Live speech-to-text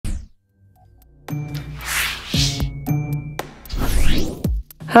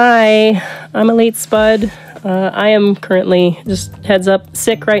Hi, I'm Elite Spud. I am currently, just heads up,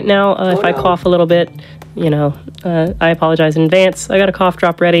 sick right now. If I cough a little bit, you know, I apologize in advance. I got a cough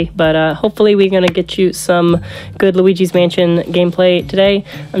drop ready, but hopefully we're going to get you some good Luigi's Mansion gameplay today.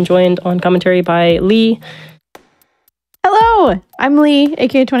 I'm joined on commentary by Lee. Hello, I'm Lee,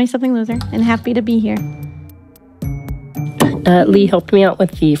 aka atwentysomethingloser, and happy to be here. Lee helped me out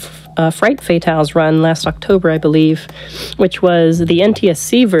with the Fright Fatales run last October, I believe, which was the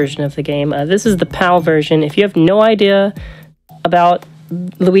NTSC version of the game. This is the PAL version. If you have no idea about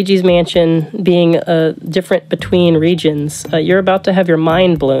Luigi's Mansion being different between regions, you're about to have your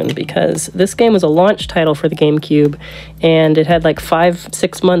mind blown, because this game was a launch title for the GameCube, and it had like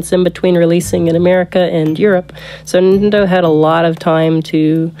 5-6 months in between releasing in America and Europe, so Nintendo had a lot of time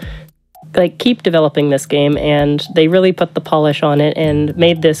to keep developing this game, and they really put the polish on it and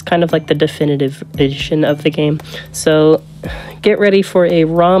made this kind of like the definitive edition of the game. So get ready for a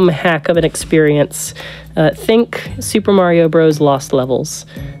ROM hack of an experience. Think Super Mario Bros. Lost Levels.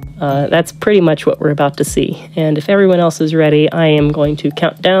 That's pretty much what we're about to see. And if everyone else is ready, I am going to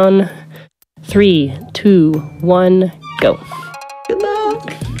count down. 3, 2, 1, go. Good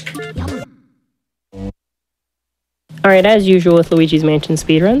luck! Alright, as usual with Luigi's Mansion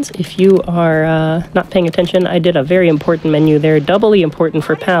speedruns, if you are not paying attention, I did a very important menu there, doubly important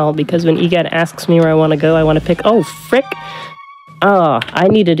for PAL, because when EGAD asks me where I want to go, I want to pick, oh, frick! I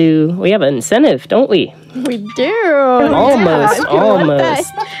need to do, we have an incentive, don't we? We do! Almost,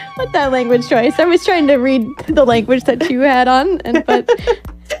 almost. What that language choice? I was trying to read the language that you had on, but...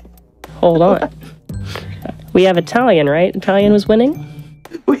 Hold on. We have Italian, right? Italian was winning?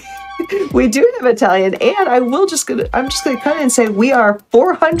 We do have Italian, and I'm just gonna cut in and say we are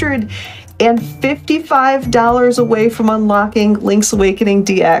 $455 away from unlocking Link's Awakening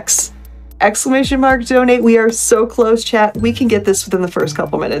DX. Exclamation mark donate. We are so close, chat. We can get this within the first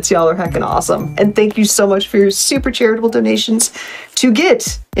couple minutes. Y'all are heckin' awesome. And thank you so much for your super charitable donations to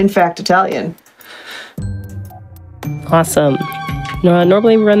get, in fact, Italian. Awesome. No,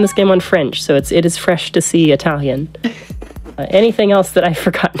 normally we run this game on French, so it is fresh to see Italian. Anything else that I've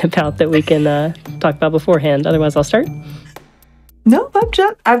forgotten about that we can talk about beforehand? Otherwise, I'll start. No,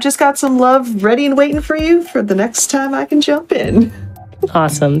 I've just got some love ready and waiting for you for the next time I can jump in.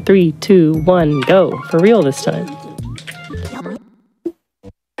 Awesome. 3, 2, 1, go. For real this time.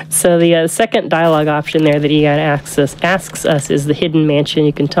 So the second dialogue option there that EGAD asks us is the Hidden Mansion.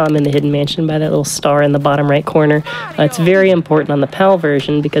 You can tell I'm in the Hidden Mansion by that little star in the bottom right corner. It's very important on the PAL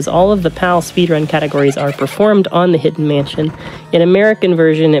version because all of the PAL speedrun categories are performed on the Hidden Mansion. In American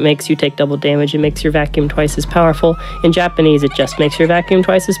version, it makes you take double damage. It makes your vacuum twice as powerful. In Japanese, it just makes your vacuum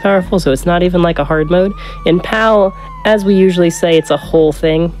twice as powerful, so it's not even like a hard mode. In PAL, as we usually say, it's a whole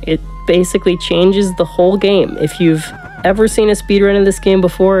thing. It basically changes the whole game. If you've ever seen a speedrun of this game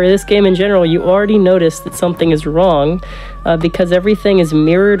before, or this game in general, you already noticed that something is wrong because everything is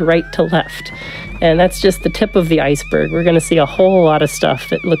mirrored right to left. And that's just the tip of the iceberg. We're going to see a whole lot of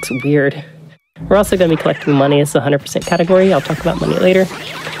stuff that looks weird. We're also going to be collecting money. It's a 100% category. I'll talk about money later.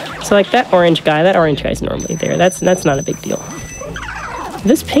 So like that orange guy's normally there. That's not a big deal.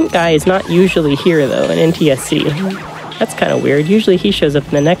 This pink guy is not usually here though in NTSC. That's kind of weird. Usually he shows up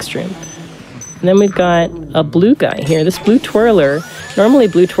in the next room. And then we've got a blue guy here. This blue twirler, normally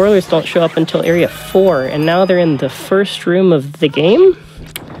blue twirlers don't show up until area 4, and now they're in the first room of the game?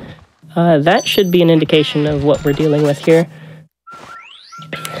 That should be an indication of what we're dealing with here.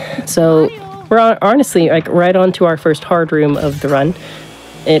 So we're honestly right on to our first hard room of the run.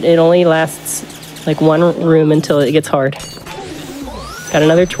 It only lasts like one room until it gets hard. Got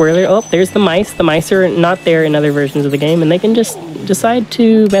another twirler. Oh, there's the mice. The mice are not there in other versions of the game, and they can just decide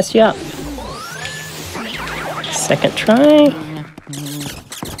to mess you up. Second try.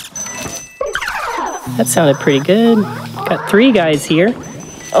 That sounded pretty good. Got 3 guys here.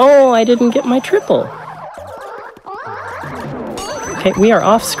 Oh, I didn't get my triple. Okay, we are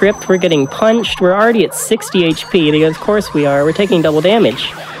off script. We're getting punched. We're already at 60 HP. Because of course we are. We're taking double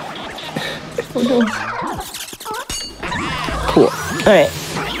damage. Cool. Alright.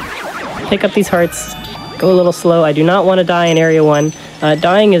 Pick up these hearts. Go a little slow. I do not want to die in area 1.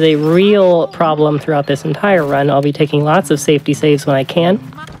 Dying is a real problem throughout this entire run. I'll be taking lots of safety saves when I can.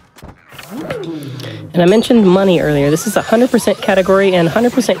 And I mentioned money earlier. This is a 100% category, and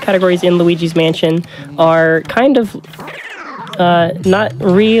 100% categories in Luigi's Mansion are kind of not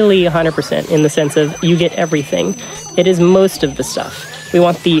really 100% in the sense of you get everything. It is most of the stuff. We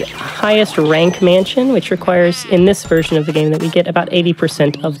want the highest rank mansion, which requires, in this version of the game, that we get about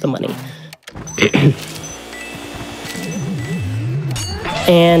 80% of the money.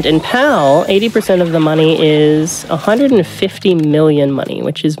 And in PAL, 80% of the money is 150 million money,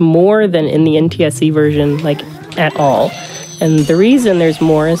 which is more than in the NTSC version, like, at all. And the reason there's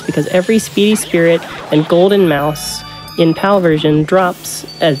more is because every Speedy Spirit and Golden Mouse in PAL version drops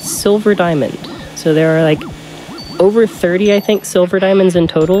a silver diamond. So there are, like, over 30, I think, silver diamonds in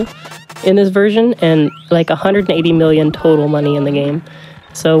total in this version, and like 180 million total money in the game.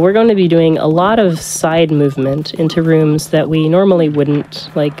 So we're going to be doing a lot of side movement into rooms that we normally wouldn't,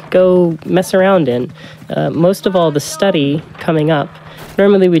 like, go mess around in. Most of all, the study coming up.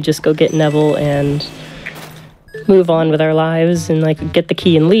 Normally we'd just go get Neville and move on with our lives and, like, get the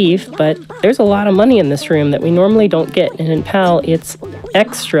key and leave, but there's a lot of money in this room that we normally don't get, and in PAL it's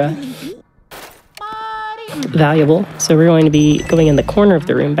extra valuable. So we're going to be going in the corner of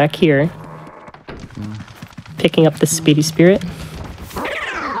the room back here, picking up the Speedy Spirit.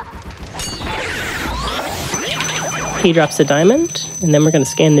 He drops a diamond, and then we're going to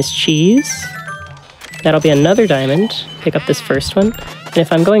scan this cheese. That'll be another diamond. Pick up this first one. And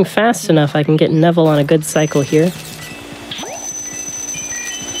if I'm going fast enough, I can get Neville on a good cycle here.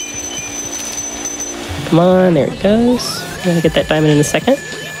 Come on, there it goes. I'm going to get that diamond in a second.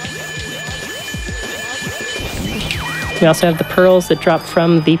 We also have the pearls that drop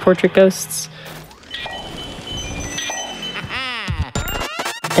from the portrait ghosts.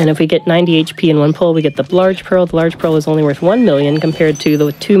 And if we get 90 HP in one pull, we get the large pearl. The large pearl is only worth 1 million compared to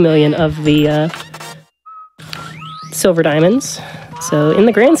the 2 million of the silver diamonds. So in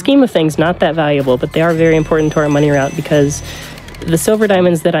the grand scheme of things, not that valuable, but they are very important to our money route because the silver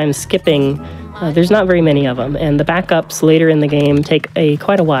diamonds that I'm skipping, there's not very many of them, and the backups later in the game take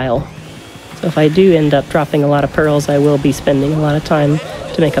quite a while. So if I do end up dropping a lot of pearls, I will be spending a lot of time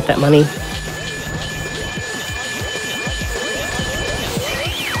to make up that money.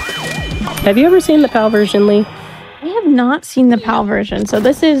 Have you ever seen the PAL version, Lee? I have not seen the PAL version, so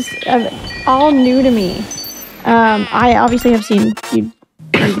this is all new to me. I obviously have seen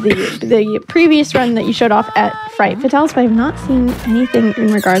the previous run that you showed off at Fright Fatales, but I have not seen anything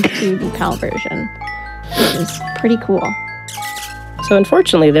in regards to the PAL version, which is pretty cool. So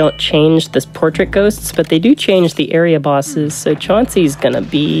unfortunately, they don't change the portrait ghosts, but they do change the area bosses, so Chauncey's gonna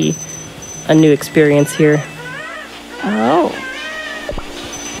be a new experience here. Oh.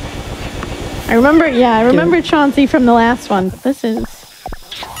 I remember Chauncey from the last one, but this is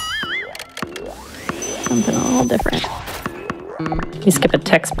something all different. We skip a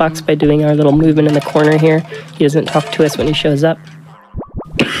text box by doing our little movement in the corner here. He doesn't talk to us when he shows up.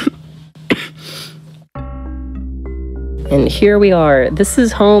 And here we are. This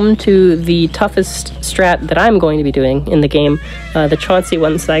is home to the toughest strat that I'm going to be doing in the game, the Chauncey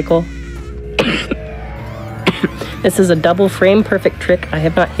one cycle. This is a double frame perfect trick. I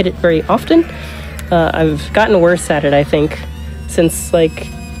have not hit it very often. I've gotten worse at it, I think, since, like,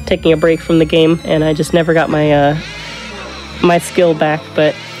 taking a break from the game, and I just never got my my skill back.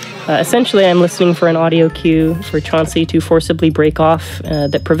 But essentially, I'm listening for an audio cue for Chauncey to forcibly break off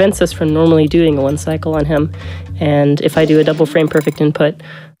that prevents us from normally doing a one cycle on him. And if I do a double frame perfect input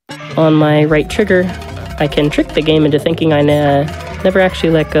on my right trigger, I can trick the game into thinking I never actually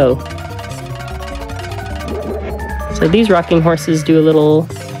let go. So these rocking horses do a little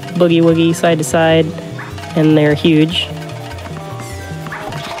boogie woogie side to side, and they're huge.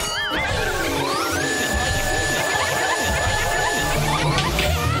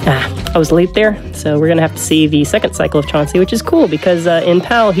 I was late there, so we're gonna have to see the second cycle of Chauncey, which is cool because in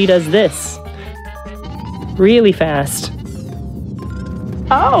PAL he does this really fast.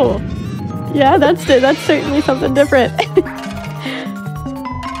 Oh, yeah, that's certainly something different.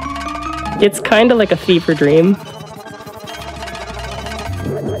 It's kind of like a fever dream.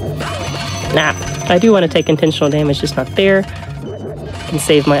 Nah, I do want to take intentional damage, just not there. I can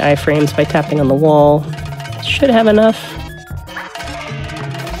save my iframes by tapping on the wall. Should have enough.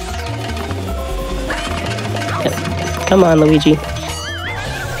 Yep. Come on, Luigi.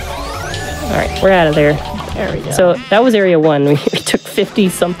 Alright, we're out of there. There we go. So that was area 1. We took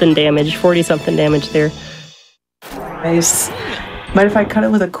 50-something damage, 40-something damage there. Nice. Mind if I cut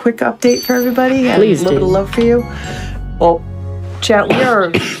it with a quick update for everybody? Please do. A little bit of love for you. Well, chat,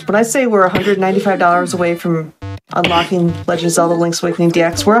 when I say we're $195 away from unlocking Legend of Zelda Link's Awakening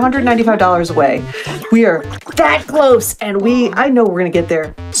DX, we're $195 away. We are that close, and I know we're going to get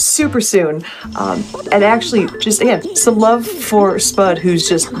there super soon. And actually, just again, some love for Spud, who's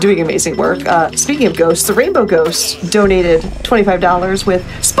just doing amazing work. Speaking of ghosts, the Rainbow Ghost donated $25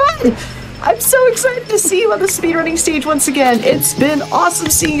 with Spud! I'm so excited to see you on the speedrunning stage once again. It's been awesome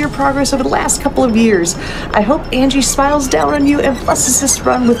seeing your progress over the last couple of years. I hope Angie smiles down on you and blesses this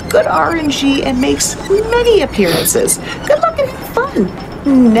run with good RNG and makes many appearances. Good luck and have fun.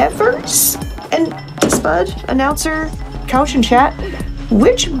 Nevers and Spud, announcer, couch and chat.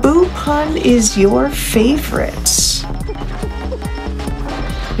 Which boo pun is your favorite?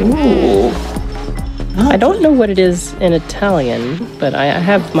 Ooh. I don't know what it is in Italian, but I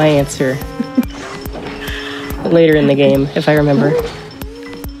have my answer later in the game, if I remember.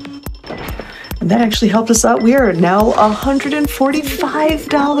 And that actually helped us out. We are now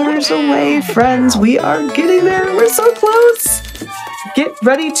 $145 away, friends. We are getting there. We're so close. Get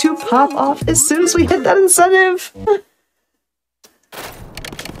ready to pop off as soon as we hit that incentive.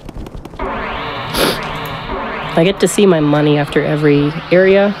 I get to see my money after every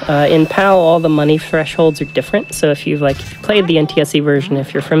area. In PAL, all the money thresholds are different. So if you've played the NTSC version,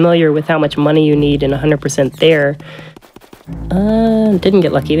 if you're familiar with how much money you need in 100% there, didn't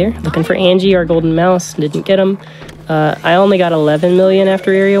get lucky there. Looking for Angie, our golden mouse, didn't get him. I only got 11 million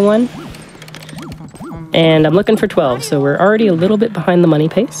after Area 1. And I'm looking for 12, so we're already a little bit behind the money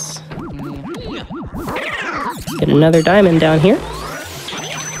pace. Get another diamond down here.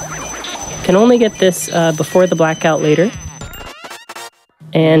 Can only get this before the blackout later.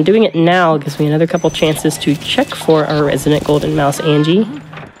 And doing it now gives me another couple chances to check for our resident golden mouse, Angie.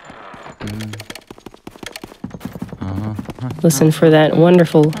 Listen for that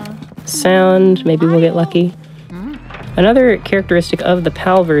wonderful sound. Maybe we'll get lucky. Another characteristic of the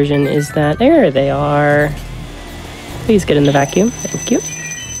PAL version is that... There they are. Please get in the vacuum. Thank you.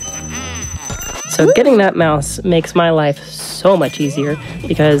 So getting that mouse makes my life so much easier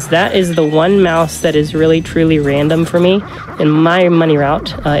because that is the one mouse that is really truly random for me in my money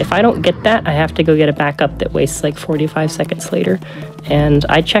route. If I don't get that, I have to go get a backup that wastes like 45 seconds later. And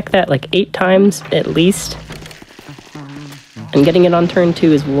I check that like 8 times at least. And getting it on turn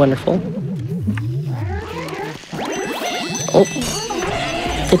 2 is wonderful. Oh,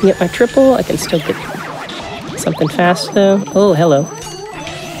 didn't get my triple. I can still get something fast though. Oh, hello.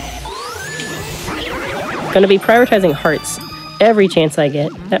 Gonna be prioritizing hearts every chance I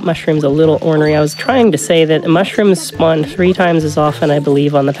get. That mushroom's a little ornery. I was trying to say that mushrooms spawn 3 times as often, I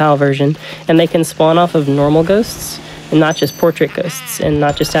believe, on the PAL version, and they can spawn off of normal ghosts, and not just portrait ghosts, and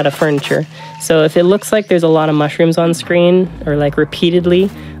not just out of furniture. So if it looks like there's a lot of mushrooms on screen, or like repeatedly,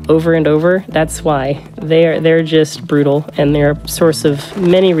 over and over, that's why. They're just brutal, and they're a source of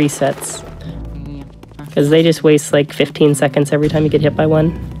many resets. Because they just waste like 15 seconds every time you get hit by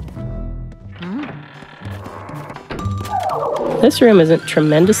one. This room isn't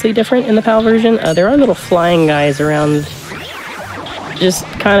tremendously different in the PAL version. There are little flying guys around just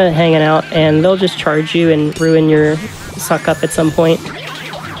kind of hanging out, and they'll just charge you and ruin your suck up at some point.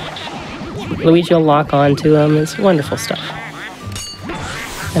 Luigi will lock on to them. It's wonderful stuff.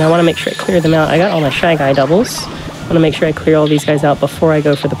 And I want to make sure I clear them out. I got all my Shy Guy doubles. I want to make sure I clear all these guys out before I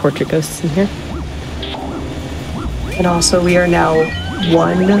go for the portrait ghosts in here. And also, we are now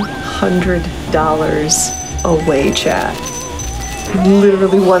 $100 away, chat.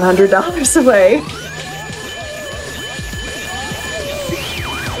 Literally $100 away.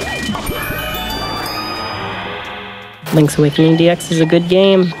 Link's Awakening DX is a good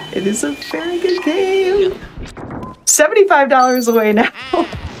game. It is a very good game. $75 away now.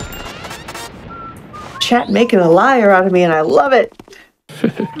 Chat making a liar out of me, and I love it.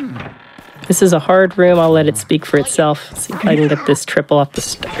 This is a hard room. I'll let it speak for itself. See if I can get this triple off the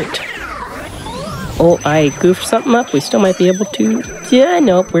start. Oh, I goofed something up. We still might be able to... Yeah,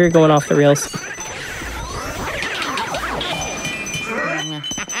 nope, we're going off the rails.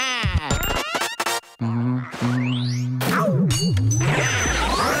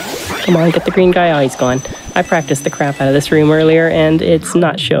 Come on, get the green guy. Oh, he's gone. I practiced the crap out of this room earlier, and it's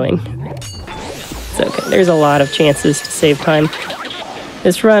not showing. It's okay. There's a lot of chances to save time.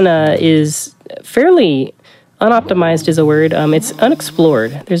 This run is fairly... unoptimized is a word. It's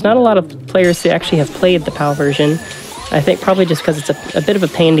unexplored. There's not a lot of players who actually have played the PAL version. I think probably just because it's a bit of a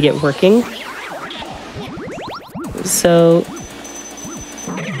pain to get working. So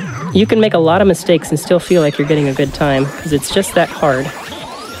you can make a lot of mistakes and still feel like you're getting a good time because it's just that hard.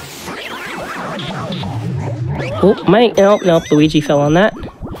 Oh, nope, Luigi fell on that.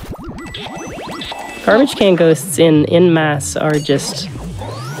 Garbage can ghosts in mass are just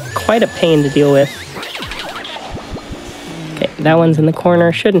quite a pain to deal with. Okay, that one's in the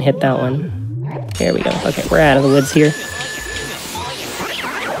corner. Shouldn't hit that one. There we go. Okay, we're out of the woods here.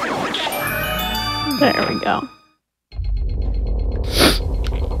 There we go.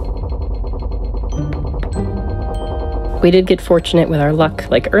 We did get fortunate with our luck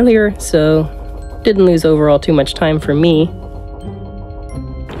like earlier, so didn't lose overall too much time for me.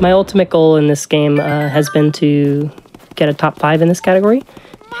 My ultimate goal in this game has been to get a top 5 in this category,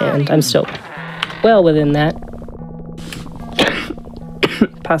 and I'm still well within that.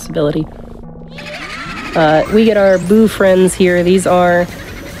 possibility. We get our boo friends here. These are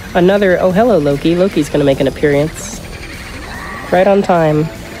another... Oh, hello, Loki. Loki's going to make an appearance. Right on time.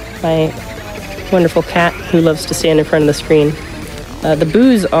 My wonderful cat who loves to stand in front of the screen. The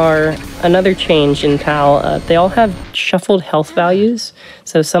boos are another change in PAL. They all have shuffled health values.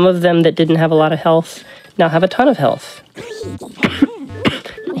 So some of them that didn't have a lot of health now have a ton of health.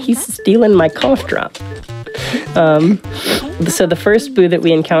 He's stealing my cough drop. So the first boo that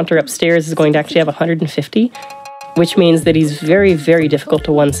we encounter upstairs is going to actually have 150, which means that he's very, very difficult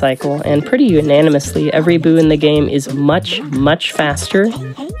to one cycle. And pretty unanimously, every boo in the game is much, much faster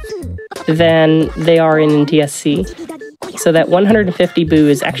than they are in TSC. So that 150 boo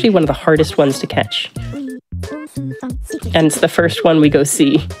is actually one of the hardest ones to catch. And it's the first one we go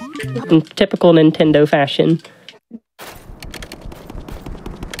see, in typical Nintendo fashion.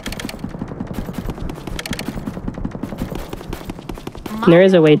 And there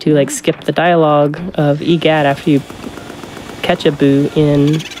is a way to like skip the dialogue of EGAT after you catch a boo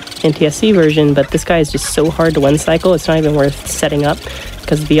in NTSC version, but this guy is just so hard to one cycle, it's not even worth setting up,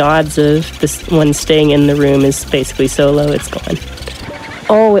 because the odds of this one staying in the room is basically so low, it's gone.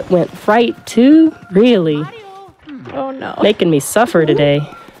 Oh, it went right too? Really? Oh no. Making me suffer today.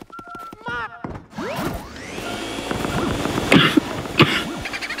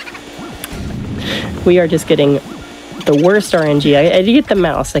 We are just getting the worst RNG. I did get the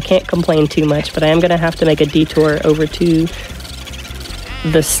mouse. I can't complain too much, but I am going to have to make a detour over to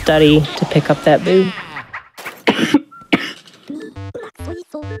the study to pick up that boo.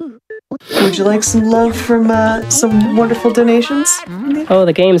 Would you like some love from some wonderful donations? Oh,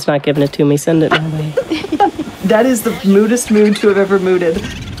 the game's not giving it to me. Send it my way. That is the moodest mood to have ever mooded.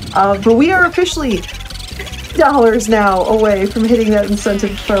 But we are officially dollars now away from hitting that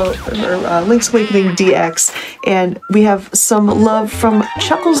incentive for Link's Awakening DX, and we have some love from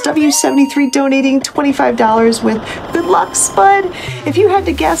Chuckles W73 donating $25 with good luck, Spud. If you had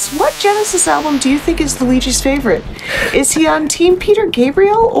to guess, what Genesis album do you think is Luigi's favorite? Is he on Team Peter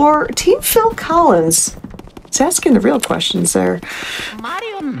Gabriel or Team Phil Collins? It's asking the real questions there.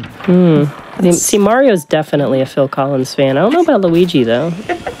 See, Mario's definitely a Phil Collins fan. I don't know about Luigi, though.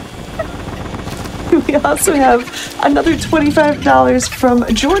 We also have another $25 from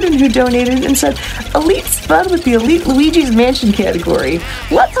Jordan, who donated and said, Elite Spud with the Elite Luigi's Mansion category.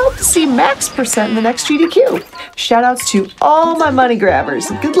 Let's hope to see max % in the next GDQ. Shoutouts to all my money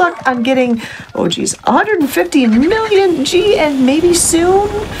grabbers. Good luck on getting, 150 million G and maybe soon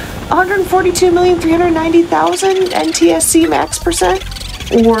 142,390,000 NTSC max %,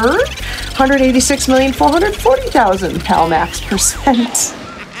 or 186,440,000 PAL max %.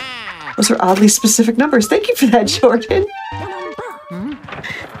 Those are oddly specific numbers. Thank you for that, Jordan.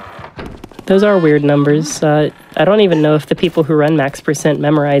 Those are weird numbers. I don't even know if the people who run Max %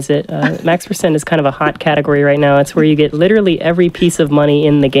 memorize it. Max % is kind of a hot category right now. It's where you get literally every piece of money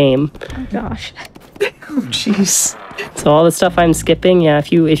in the game. Oh gosh. Oh jeez. So all the stuff I'm skipping, yeah,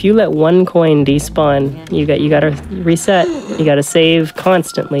 if you let one coin despawn, you gotta reset. You gotta save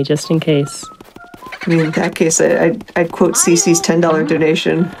constantly just in case. I mean, in that case, I'd quote Cece's $10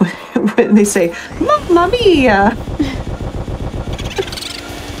 donation when they say, Mamma mia!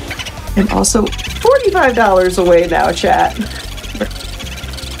 And also, $45 away now, chat.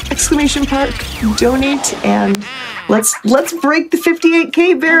 Exclamation mark, donate, and let's break the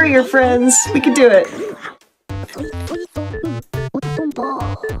 58K barrier, friends. We can do it.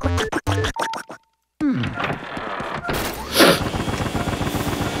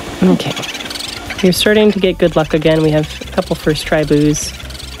 Okay. You're starting to get good luck again. We have a couple first try boos.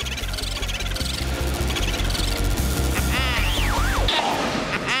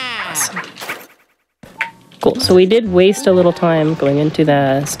 Awesome. Cool. So we did waste a little time going into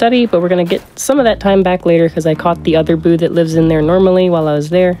the study, but we're going to get some of that time back later because I caught the other boo that lives in there normally while I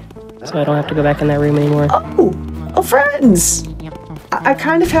was there. So I don't have to go back in that room anymore. Oh, friends! I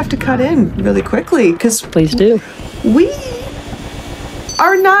kind of have to cut in really quickly because... Please do. We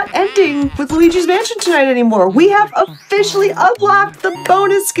are not ending with Luigi's Mansion tonight anymore. We have officially unlocked the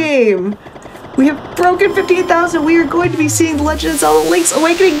bonus game. We have broken 58,000. We are going to be seeing The Legend of Zelda Link's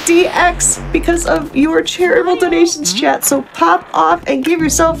Awakening DX because of your charitable donations, chat. So pop off and give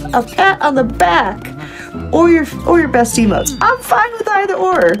yourself a pat on the back or your best emotes. I'm fine with either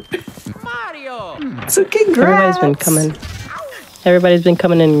or. So congrats. Everybody's been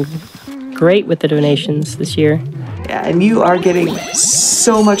coming in great with the donations this year. Yeah, and you are getting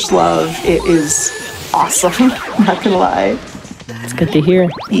so much love. It is awesome. I'm not gonna lie. It's good to hear.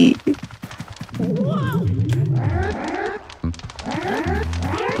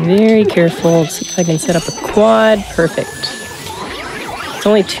 Very careful. Let's see if I can set up a quad. Perfect. There's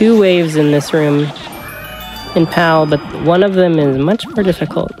only 2 waves in this room in PAL, but one of them is much more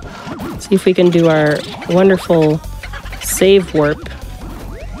difficult. Let's see if we can do our wonderful save warp.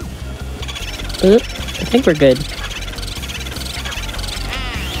 Oop, I think we're good.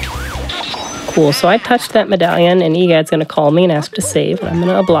 Cool, so I touched that medallion, and EGAD's going to call me and ask to save. I'm going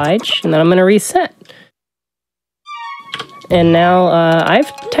to oblige, and then I'm going to reset. And now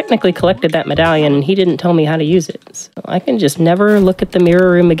I've technically collected that medallion, and he didn't tell me how to use it. So I can just never look at the mirror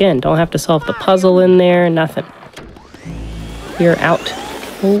room again. Don't have to solve the puzzle in there, nothing. You're out.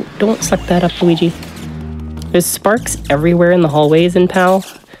 Oh, don't suck that up, Luigi. There's sparks everywhere in the hallways in PAL,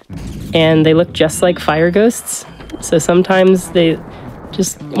 and they look just like fire ghosts. So sometimes they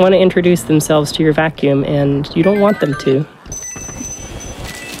just want to introduce themselves to your vacuum, and you don't want them to.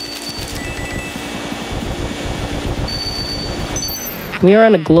 We are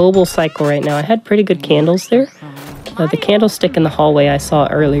on a global cycle right now. I had pretty good candles there. The candlestick in the hallway I saw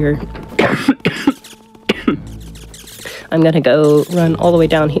earlier. I'm gonna go run all the way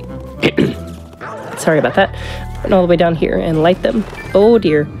down here. Sorry about that. Run all the way down here and light them. Oh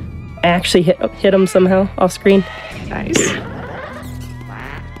dear. I actually hit them somehow off screen. Nice.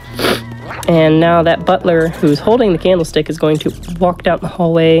 And now that butler who's holding the candlestick is going to walk down the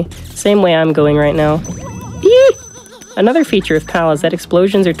hallway, same way I'm going right now. Eee! Another feature of PAL is that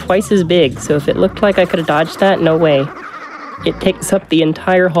explosions are twice as big, so if it looked like I could have dodged that, no way. It takes up the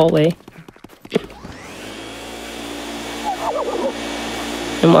entire hallway.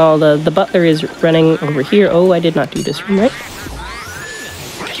 And while the butler is running over here, oh, I did not do this room right.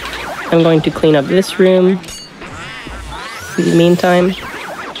 I'm going to clean up this room in the meantime.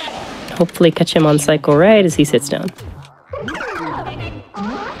 Hopefully catch him on cycle right as he sits down.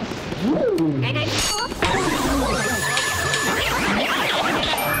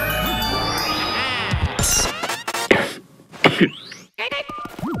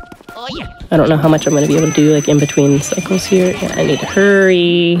 I don't know how much I'm going to be able to do like in between cycles here. Yeah, I need to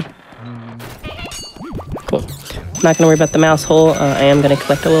hurry. Cool. I'm not going to worry about the mouse hole. I am going to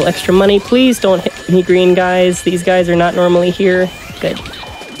collect a little extra money. Please don't hit me, green guys. These guys are not normally here. Good.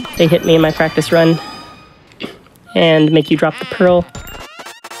 They hit me in my practice run. And make you drop the pearl.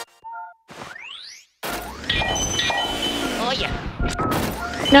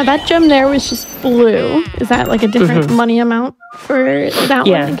 Now that gem there was just blue. Is that like a different money amount for that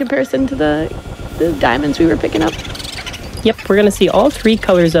one in comparison to the diamonds we were picking up? Yep, we're going to see all 3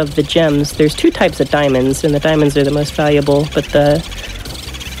 colors of the gems. There's 2 types of diamonds, and the diamonds are the most valuable, but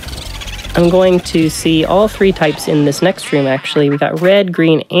I'm going to see all 3 types in this next room, actually. We got red,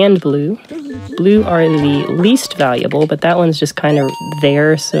 green, and blue. Blue are the least valuable, but that one's just kind of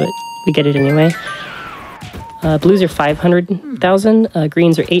there, so we get it anyway. Blues are 500,000,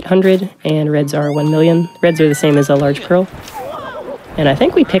 greens are 800, and reds are 1 million. Reds are the same as a large pearl. And I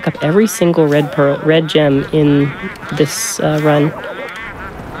think we pick up every single red gem in this run.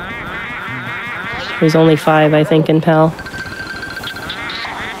 There's only 5, I think, in PAL.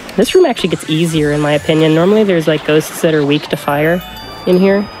 This room actually gets easier, in my opinion. Normally there's like ghosts that are weak to fire in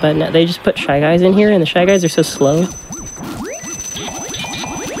here, but no, they just put Shy Guys in here, and the Shy Guys are so slow.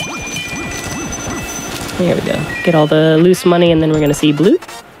 There we go. Get all the loose money, and then we're going to see blue.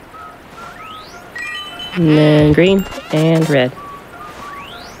 And then green and red.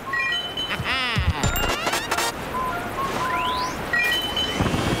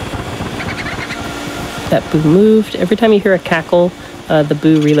 That boo moved. Every time you hear a cackle, the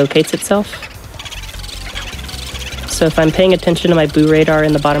boo relocates itself. So if I'm paying attention to my boo radar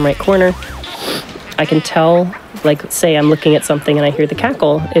in the bottom right corner, I can tell, like, say I'm looking at something and I hear the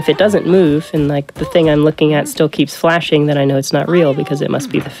cackle. If it doesn't move and like the thing I'm looking at still keeps flashing, then I know it's not real because it must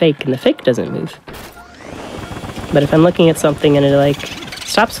be the fake, and the fake doesn't move. But if I'm looking at something and it like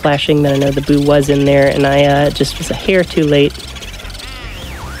stops flashing, then I know the boo was in there and I just was a hair too late.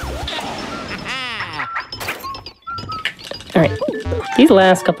 Alright, these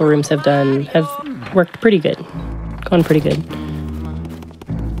last couple rooms have worked pretty good. Gone pretty good.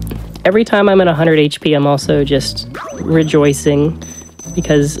 Every time I'm at 100 HP, I'm also just rejoicing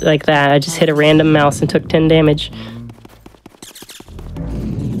because like that, I just hit a random mouse and took 10 damage.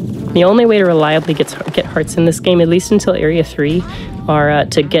 The only way to reliably get hearts in this game, at least until Area 3, are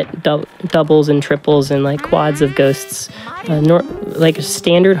to get doubles and triples and like quads of ghosts. Like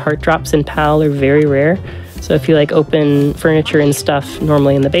standard heart drops in PAL are very rare. So if you like open furniture and stuff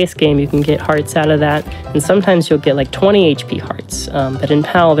normally in the base game, you can get hearts out of that. And sometimes you'll get like 20 HP hearts. But in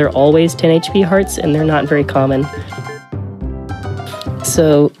PAL, they're always 10 HP hearts and they're not very common.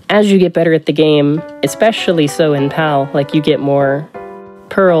 So as you get better at the game, especially so in PAL, like you get more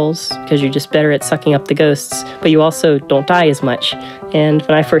pearls because you're just better at sucking up the ghosts, but you also don't die as much. And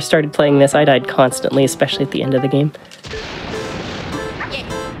when I first started playing this, I died constantly, especially at the end of the game.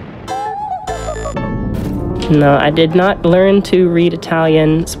 No, I did not learn to read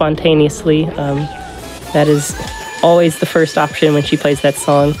Italian spontaneously. That is always the first option when she plays that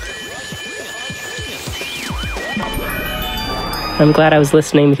song. I'm glad I was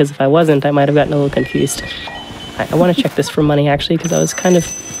listening, because if I wasn't, I might have gotten a little confused. I want to check this for money, actually, because I was kind of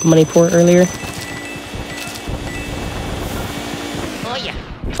money poor earlier.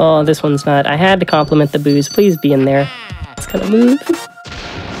 Oh, this one's not. I had to compliment the booze. Please be in there. It's gonna move.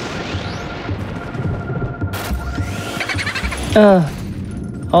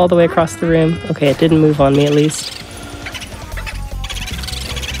 All the way across the room. Okay, it didn't move on me at least.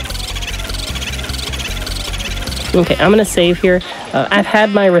 Okay, I'm gonna save here. I've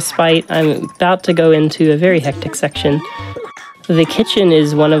had my respite. I'm about to go into a very hectic section. The kitchen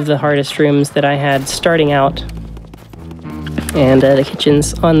is one of the hardest rooms that I had starting out. And the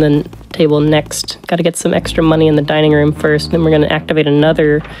kitchen's on the table next. Gotta get some extra money in the dining room first, then we're gonna activate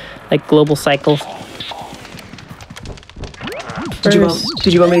another, like, global cycle.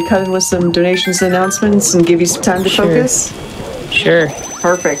 Did you want me to cut in with some donations and announcements and give you some time to focus? Sure.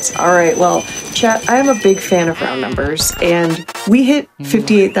 Perfect. All right. Well, chat, I am a big fan of round numbers, and we hit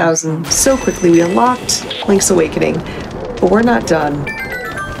 58,000 so quickly. We unlocked Link's Awakening, but we're not done.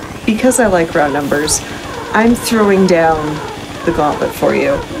 Because I like round numbers, I'm throwing down the gauntlet for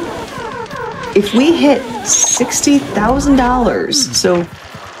you. If we hit $60,000, so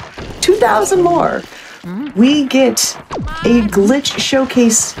 2,000 more, we get a glitch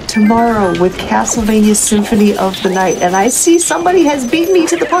showcase tomorrow with Castlevania Symphony of the Night. And I see somebody has beat me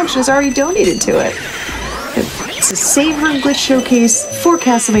to the punch and has already donated to it. It's a save room glitch showcase for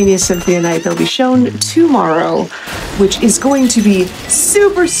Castlevania Symphony of the Night. They'll be shown tomorrow, which is going to be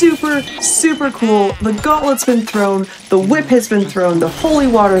super, super, super cool. The gauntlet's been thrown, the whip has been thrown, the holy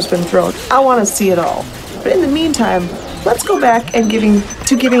water's been thrown. I want to see it all. But in the meantime, let's go back and giving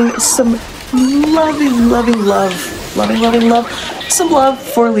some loving love, some love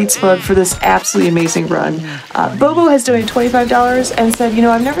for Elite Spud for this absolutely amazing run. Bobo has donated $25 and said, you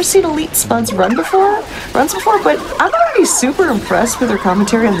know, I've never seen Elite Spuds runs before, but I'm already super impressed with their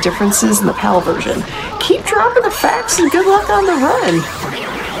commentary on the differences in the PAL version. Keep dropping the facts and good luck on the run.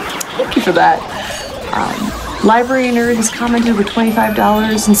 Thank you for that. Library Nerd has commented with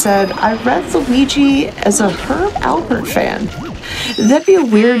 $25 and said, I read Luigi as a Herb Alpert fan. That'd be a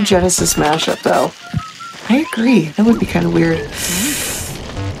weird Genesis mashup, though. I agree. That would be kind of weird.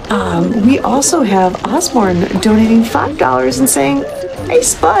 We also have Osborne donating $5 and saying, hey,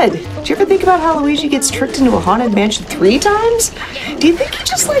 Spud, do you ever think about how Luigi gets tricked into a haunted mansion 3 times? Do you think he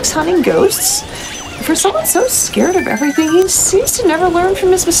just likes hunting ghosts? For someone so scared of everything, he seems to never learn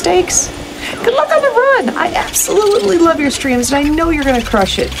from his mistakes. Good luck on the run. I absolutely love your streams, and I know you're going to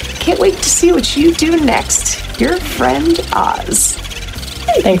crush it. Can't wait to see what you do next. Your friend, Oz.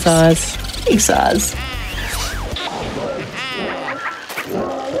 Thanks, Oz. Thanks, Oz.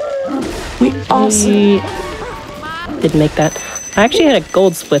 We also didn't make that. I actually had a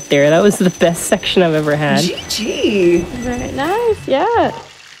gold split there. That was the best section I've ever had. GG. Very nice, yeah.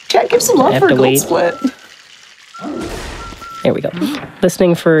 Chat, give some love for a gold split. There we go.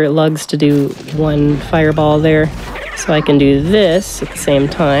 Listening for Lugs to do one fireball there, so I can do this at the same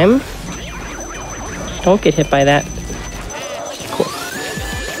time. Don't get hit by that. Cool.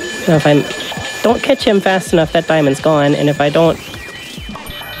 Now if I don't catch him fast enough, that diamond's gone, and if I don't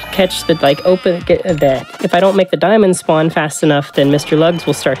catch the, if I don't make the diamond spawn fast enough, then Mr. Lugs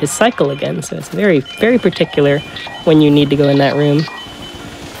will start his cycle again, so it's very, very particular when you need to go in that room.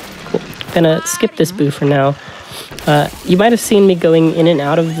 Cool. Gonna skip this boo for now. You might have seen me going in and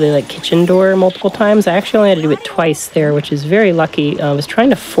out of the kitchen door multiple times. I actually only had to do it twice there, which is very lucky. I was trying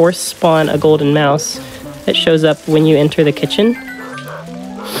to force spawn a golden mouse that shows up when you enter the kitchen.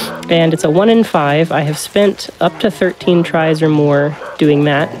 And it's a 1 in 5. I have spent up to 13 tries or more doing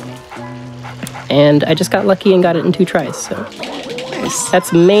that. And I just got lucky and got it in 2 tries. So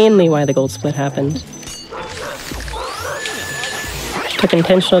that's mainly why the gold split happened. Took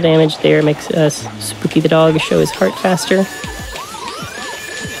intentional damage there, makes Spooky the dog show his heart faster.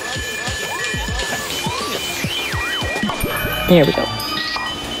 There we go.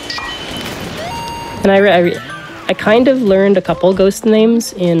 And I kind of learned a couple ghost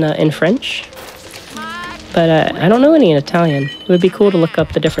names in French, but I don't know any in Italian. It would be cool to look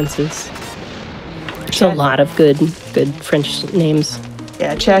up the differences. There's a lot of good French names.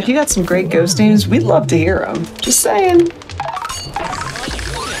 Yeah, Chad, you got some great ghost names. We'd love to hear them. Just saying.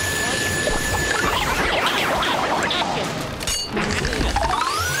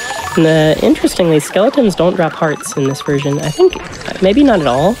 And, interestingly, skeletons don't drop hearts in this version. I think maybe not at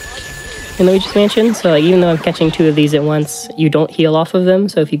all in Luigi's Mansion. So like, even though I'm catching 2 of these at once, you don't heal off of them.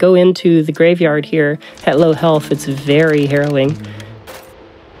 So if you go into the graveyard here at low health, it's very harrowing.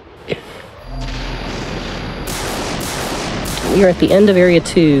 We are at the end of Area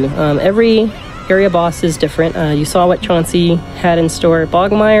 2. Every area boss is different. You saw what Chauncey had in store.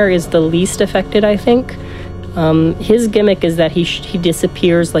 Bogmire is the least affected, I think. His gimmick is that he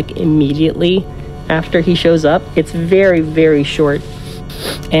disappears like immediately after he shows up. It's very, very short.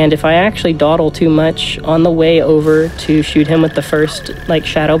 And if I actually dawdle too much on the way over to shoot him with the first like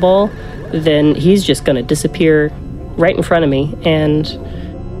shadow ball, then he's just gonna disappear right in front of me. And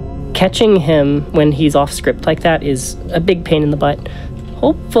catching him when he's off script like that is a big pain in the butt.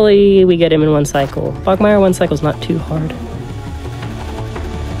 Hopefully we get him in one cycle. Bogmire one cycle is not too hard.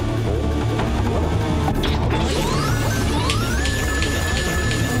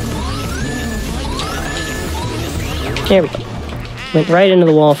 There we go. Went right into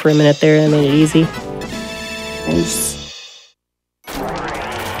the wall for a minute there. That made it easy. Nice.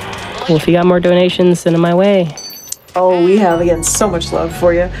 Well, if you got more donations, send them my way. Oh, we have, again, so much love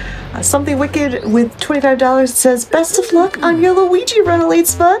for you. Something Wicked with $25 says, best of luck on your Luigi run, Elite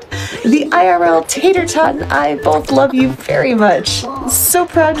Spud. The IRL Tater Tot and I both love you very much. So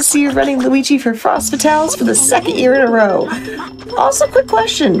proud to see you running Luigi for Frost Fatales for the 2nd year in a row. Also, quick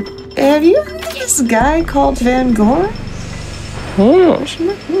question. Have you heard of this guy called Van Gore?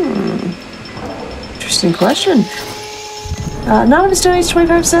 Interesting question. Anonymous donates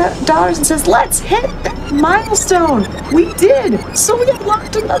 $25 and says, let's hit that milestone. We did. So we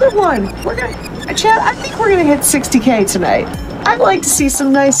unlocked another one. We're gonna, Chad, I think we're gonna hit 60K tonight. I'd like to see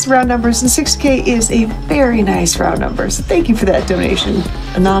some nice round numbers, and 60K is a very nice round number. So thank you for that donation,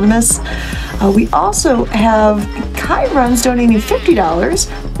 Anonymous. We also have Kai Runs donating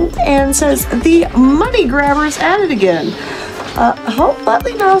 $50 and says, the money grabber's at it again. Hope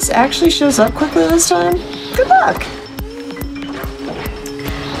Butley Mouse actually shows up quickly this time. Good luck.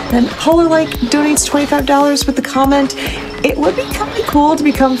 Then Polar Like donates $25 with the comment, it would be kind of cool to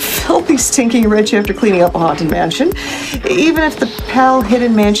become filthy stinking rich after cleaning up a haunted mansion, even if the PAL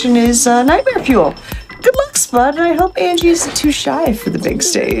hidden mansion is nightmare fuel. Good luck, Spud, and I hope Angie isn't too shy for the big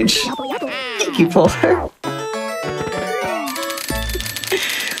stage. Thank you, Polar.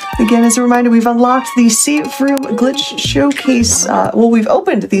 Again, as a reminder, we've unlocked the Save Room Glitch Showcase. We've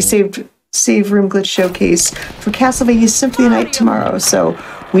opened the Save Room Glitch Showcase for Castlevania Symphony of the Night tomorrow. So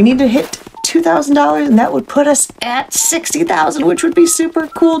we need to hit $2,000, and that would put us at $60,000, which would be super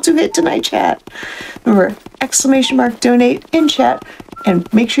cool to hit tonight, chat. Remember, !donate in chat,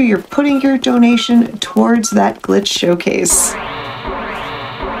 and make sure you're putting your donation towards that Glitch Showcase.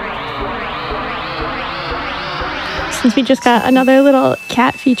 Since we just got another little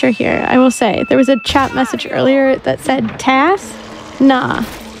cat feature here, I will say there was a chat message earlier that said Tass, nah,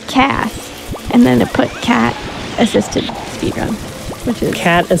 Cass, and then it put cat assisted speedrun, which is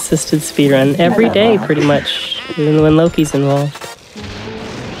cat assisted speedrun every day, pretty much, even when Loki's involved.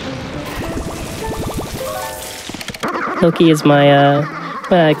 Loki is my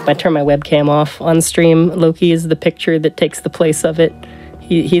when I turn my webcam off on stream. Loki is the picture that takes the place of it.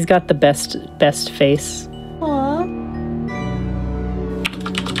 He's got the best face. Aww.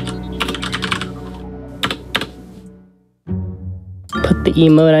 Put the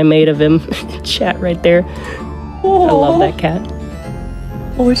emote I made of him in chat right there. Aww. I love that cat.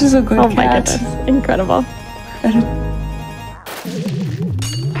 Oh, which is a good cat. Oh my goodness, incredible.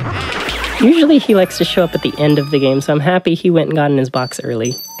 Usually he likes to show up at the end of the game, so I'm happy he went and got in his box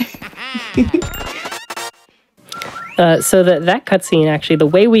early. So that cutscene, actually, the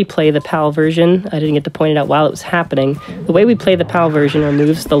way we play the PAL version, I didn't get to point it out while it was happening, the way we play the PAL version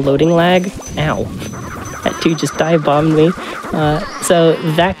removes the loading lag. Ow. That dude just dive-bombed me. So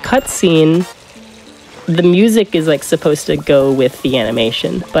that cutscene, the music is like supposed to go with the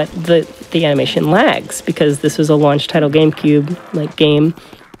animation, but the animation lags because this was a launch title GameCube game,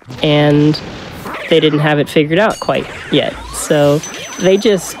 and they didn't have it figured out quite yet. So they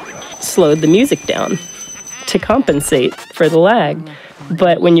just slowed the music down to compensate for the lag.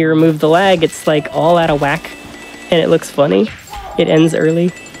 But when you remove the lag, it's like all out of whack and it looks funny. It ends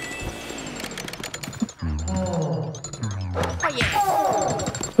early.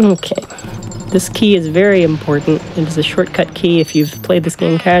 Okay. This key is very important. It is a shortcut key. If you've played this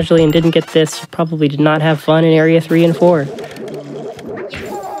game casually and didn't get this, you probably did not have fun in Area 3 and 4.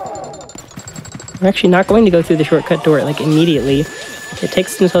 We're actually not going to go through the shortcut door immediately. It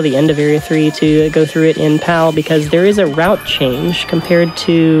takes until the end of Area 3 to go through it in PAL because there is a route change compared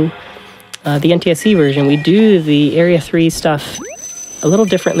to the NTSC version. We do the Area 3 stuff a little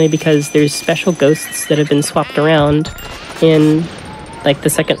differently because there's special ghosts that have been swapped around in like the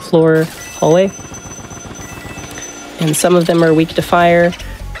second floor hallway. And some of them are weak to fire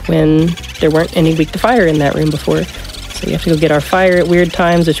when there weren't any weak to fire in that room before. So we have to go get our fire at weird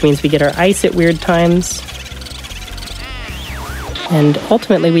times, which means we get our ice at weird times. And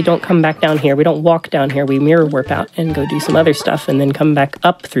ultimately, we don't come back down here. We don't walk down here. We mirror warp out and go do some other stuff and then come back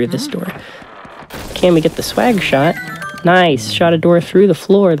up through this door. Can we get the swag shot? Nice. Shot a door through the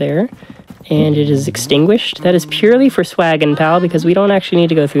floor there. And it is extinguished. That is purely for swag and pal because we don't actually need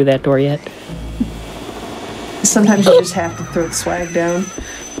to go through that door yet. Sometimes you just have to throw the swag down.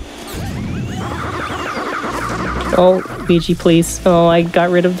 Oh, Luigi, please. Oh, I got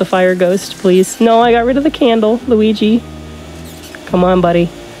rid of the fire ghost, please. No, I got rid of the candle, Luigi. Come on, buddy.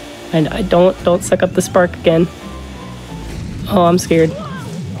 And I don't suck up the spark again. Oh, I'm scared.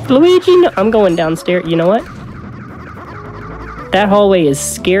 Luigi, no, I'm going downstairs. You know what? That hallway is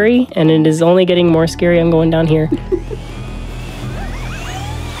scary, and it is only getting more scary. I'm going down here.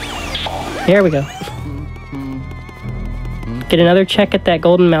 There we go. Get another check at that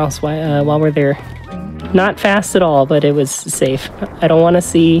golden mouse while we're there. Not fast at all, but it was safe. I don't want to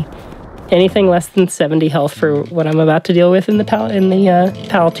see anything less than 70 health for what I'm about to deal with in the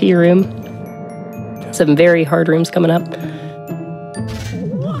Pal T room. Some very hard rooms coming up.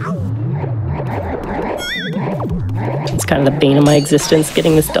 It's kind of the bane of my existence.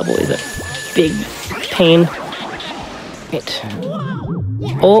 Getting this double is a big pain. Right.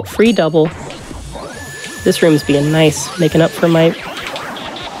 Oh, free double. This room's being nice, making up for my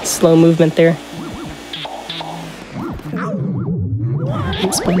slow movement there.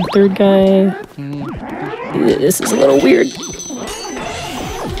 Let's find the third guy. This is a little weird.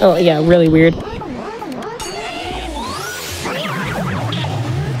 Oh yeah, really weird.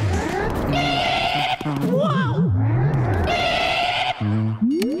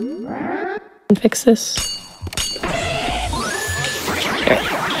 Fix this. There.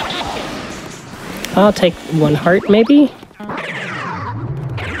 I'll take 1 heart, maybe?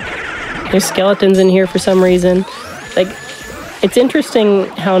 There's skeletons in here for some reason. Like, it's interesting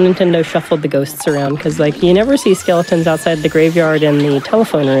how Nintendo shuffled the ghosts around, because, like, you never see skeletons outside the graveyard and the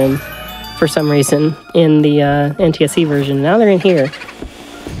telephone room for some reason in the NTSC version. Now they're in here.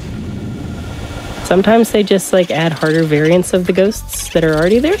 Sometimes they just, like, add harder variants of the ghosts that are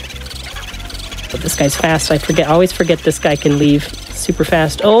already there. But this guy's fast. I always forget this guy can leave super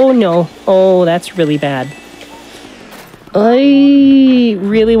fast. Oh, no. Oh, that's really bad. I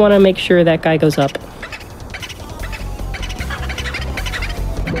really want to make sure that guy goes up.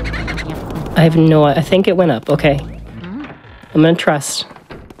 I think it went up. Okay. I'm gonna trust.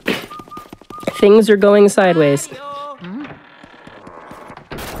 Things are going sideways.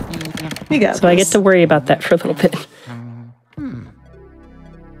 You got so I get to worry about that for a little bit.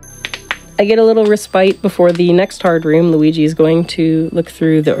 I get a little respite before the next hard room. Luigi is going to look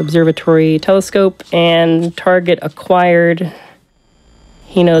through the observatory telescope and target acquired.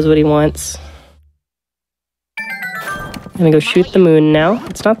 He knows what he wants. I'm gonna go shoot the moon now.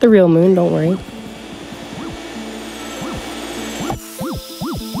 It's not the real moon, don't worry.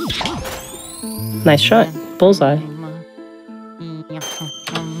 Nice shot. Bullseye.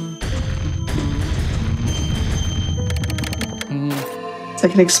 It's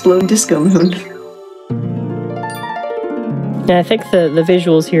like an exploding disco moon. Yeah, I think the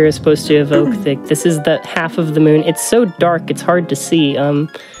visuals here is supposed to evoke this is the half of the moon. It's so dark, it's hard to see.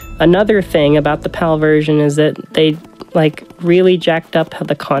 Another thing about the PAL version is that they like really jacked up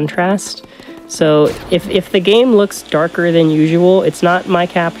the contrast. So if the game looks darker than usual, it's not my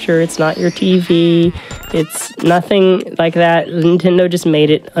capture, it's not your TV, it's nothing like that. Nintendo just made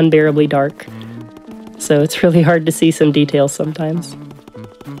it unbearably dark. So it's really hard to see some details sometimes.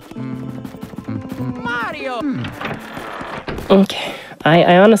 Mario! Okay,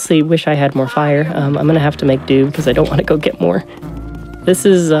 I honestly wish I had more fire. I'm gonna have to make do because I don't want to go get more. This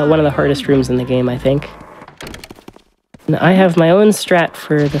is one of the hardest rooms in the game, I think. And I have my own strat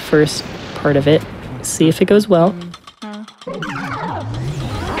for the first part of it. See if it goes well.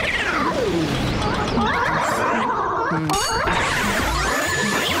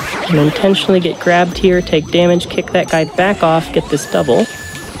 And intentionally get grabbed here, take damage, kick that guy back off, get this double.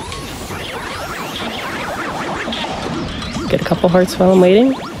 Get a couple hearts while I'm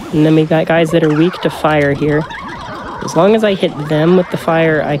waiting. And then we got guys that are weak to fire here. As long as I hit them with the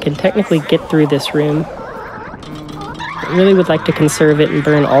fire, I can technically get through this room. I really would like to conserve it and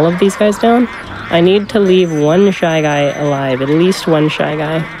burn all of these guys down. I need to leave one shy guy alive, at least one shy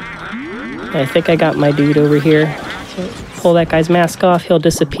guy. I think I got my dude over here. So pull that guy's mask off, he'll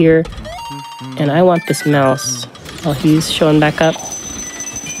disappear. And I want this mouse while he's showing back up.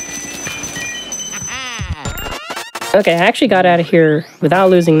 Okay, I actually got out of here without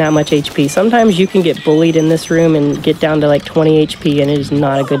losing that much HP. Sometimes you can get bullied in this room and get down to like 20 HP, and it is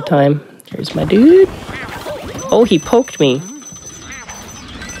not a good time. There's my dude. Oh, he poked me.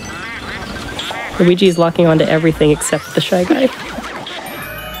 Luigi's locking onto everything except the Shy Guy.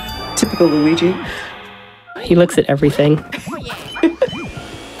 Typical Luigi. He looks at everything.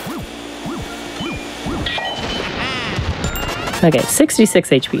 Okay, 66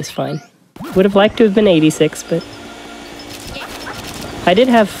 HP is fine. Would have liked to have been 86, but... I did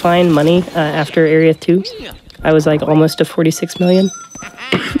have fine money after Area 2. I was like almost to 46 million.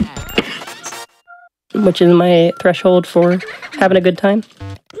 Which is my threshold for having a good time.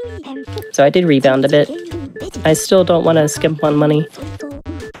 So I did rebound a bit. I still don't want to skimp on money.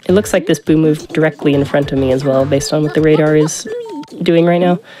 It looks like this boo moved directly in front of me as well, based on what the radar is doing right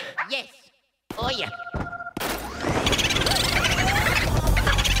now. Yes. Oh yeah.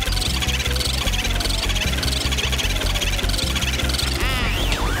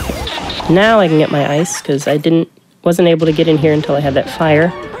 Now I can get my ice, because I wasn't able to get in here until I had that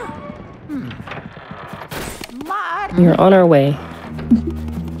fire. We're on our way.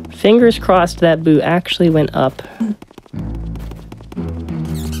 Fingers crossed that boo actually went up.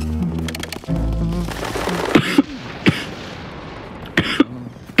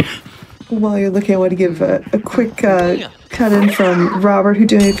 While you're looking, I want to give a quick cut in from Robert, who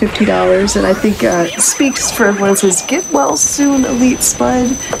donated $50, and I think speaks for everyone. It says, "Get well soon, Elite Spud.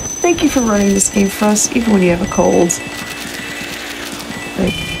 Thank you for running this game for us, even when you have a cold.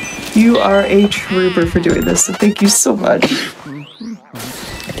 Like, you are a trooper for doing this, so thank you so much."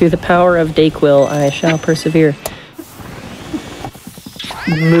 Through the power of Dayquil, I shall persevere.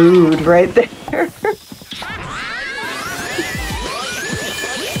 Mood right there.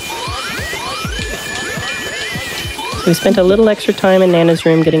 We spent a little extra time in Nana's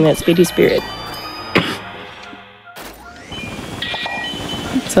room getting that speedy spirit.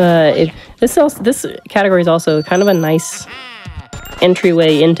 This category is also kind of a nice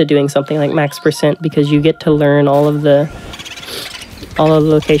entryway into doing something like max percent, because you get to learn all of the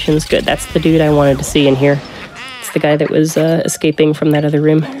locations. Good, that's the dude I wanted to see in here. It's the guy that was escaping from that other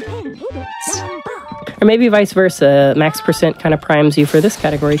room. Or maybe vice versa. Max percent kind of primes you for this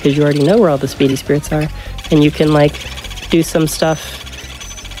category because you already know where all the speedy spirits are, and you can like do some stuff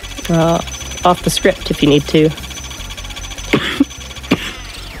off the script if you need to.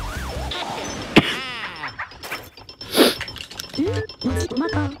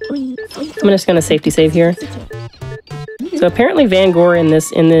 I'm just gonna safety save here. So apparently Van Gogh in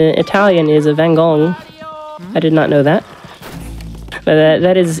the Italian is a Van Gogh. I did not know that. But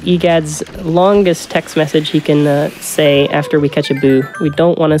that is Egad's longest text message he can say after we catch a boo. We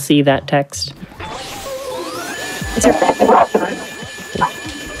don't want to see that text.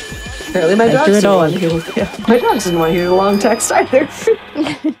 Apparently my dog doesn't want to hear. Yeah, my dog doesn't want to hear the long text either.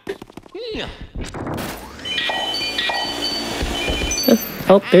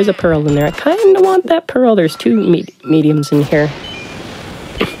 Oh, there's a pearl in there. I kind of want that pearl. There's two mediums in here.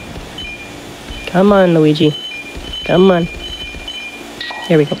 Come on, Luigi. Come on.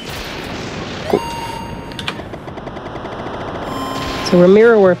 Here we go. Cool. So we're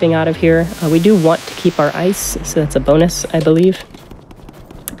mirror warping out of here. We do want to keep our ice, so that's a bonus, I believe.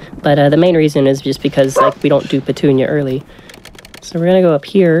 But the main reason is just because like we don't do Petunia early. So we're gonna go up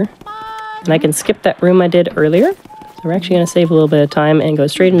here, and I can skip that room I did earlier. So we're actually gonna save a little bit of time and go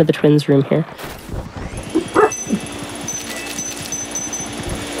straight into the twins' room here.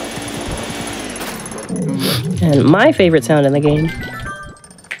 And my favorite sound in the game.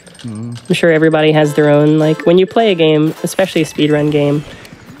 I'm sure everybody has their own, like, when you play a game, especially a speedrun game,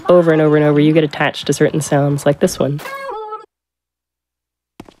 over and over and over, you get attached to certain sounds, like this one.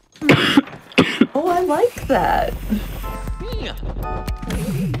 Oh, I like that.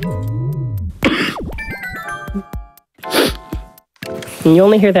 And you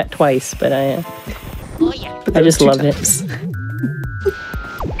only hear that twice, but I just love it.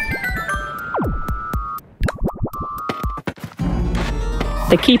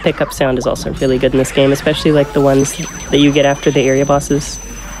 The key pickup sound is also really good in this game, especially like the ones that you get after the area bosses.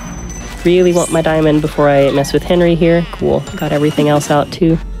 Really want my diamond before I mess with Henry here. Cool. Got everything else out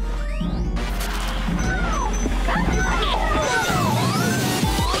too.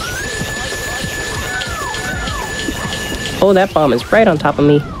 Oh, that bomb is right on top of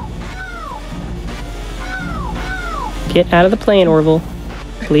me. Get out of the plane, Orville.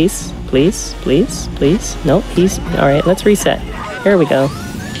 Please, please, please, please. Nope, he's... Alright, let's reset. There we go.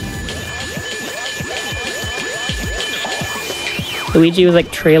 Luigi was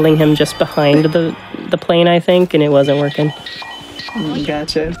like trailing him just behind the plane, I think, and it wasn't working.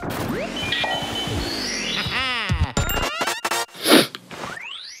 Gotcha.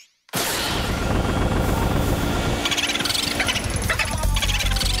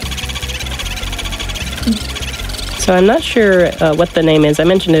 So I'm not sure what the name is. I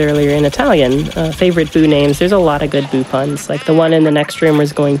mentioned it earlier in Italian. Favorite boo names. There's a lot of good boo puns. Like the one in the next room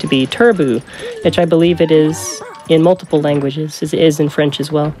was going to be Turbo, which I believe it is in multiple languages. It is in French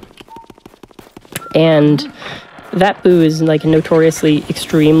as well. And that boo is like notoriously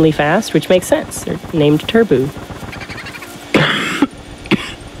extremely fast, which makes sense. They're named Turbo.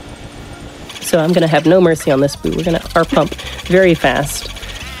 So I'm going to have no mercy on this boo. We're going to R-pump very fast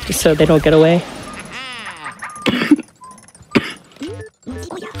so they don't get away.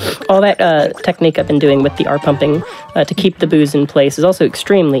 All that technique I've been doing with the R-pumping to keep the boos in place is also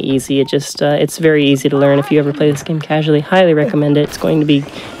extremely easy. It's very easy to learn. If you ever play this game casually, highly recommend it. It's going to be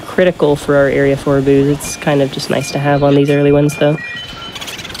critical for our Area 4 boos. It's kind of just nice to have on these early ones, though.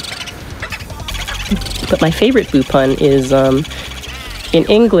 But my favorite boo pun is, in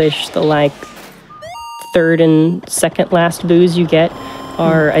English, the, like, third and second last boos you get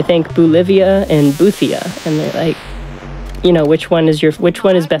are, I think, Bolivia and Boothia. And they're like, you know, which one is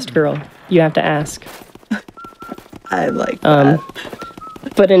best girl? You have to ask. I like that.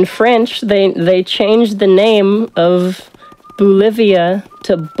 But in French, they changed the name of Bolivia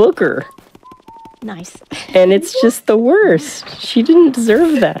to Booger. Nice. And it's just the worst. She didn't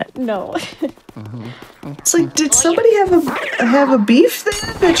deserve that. No. It's like, did somebody have a beef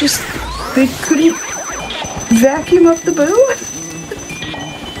there that just they couldn't vacuum up the boo?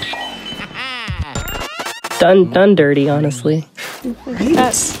 Done dirty, honestly. Right.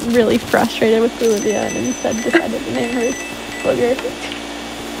 That's really frustrated with Olivia and instead decided to name her Booger.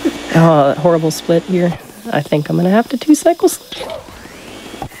 Oh, that horrible split here. I think I'm gonna have to 2 cycles.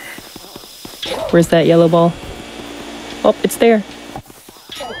 Where's that yellow ball? Oh, it's there.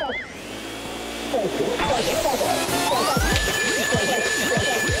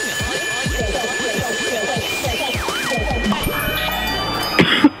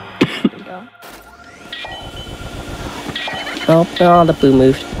 Oh, the boo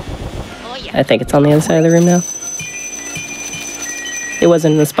moved. I think it's on the other side of the room now. It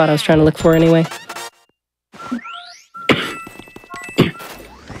wasn't in the spot I was trying to look for anyway.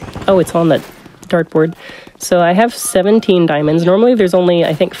 Oh, it's on the dartboard. So I have 17 diamonds. Normally there's only,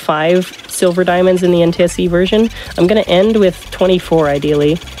 I think, 5 silver diamonds in the NTSC version. I'm going to end with 24,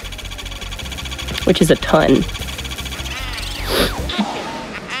 ideally, which is a ton.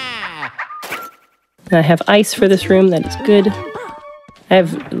 I have ice for this room. That is good. I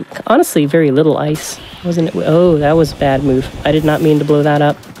have, honestly, very little ice. Wasn't it? Oh, that was a bad move. I did not mean to blow that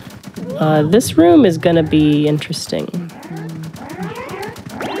up. This room is going to be interesting.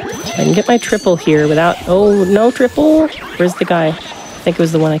 I can get my triple here without... Oh, no triple. Where's the guy? I think it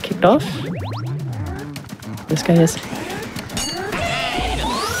was the one I kicked off. This guy is.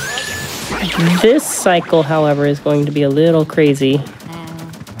 This cycle, however, is going to be a little crazy.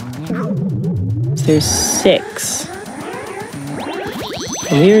 So there's 6.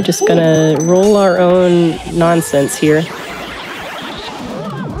 And we are just gonna roll our own nonsense here.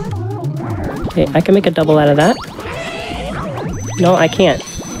 Okay, I can make a double out of that. No, I can't.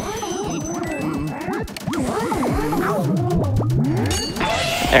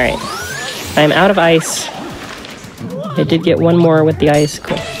 Alright. I'm out of ice. I did get one more with the ice.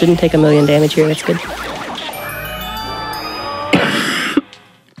 Cool. Didn't take a million damage here, that's good.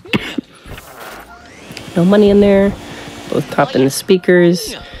 No money in there. Both top in the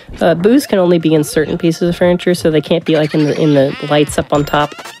speakers. Boos can only be in certain pieces of furniture, so they can't be like in the lights up on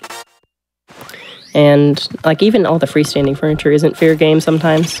top. And like even all the freestanding furniture isn't fair game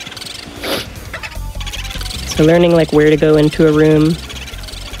sometimes. So learning like where to go into a room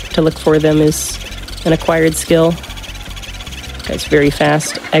to look for them is an acquired skill. It's very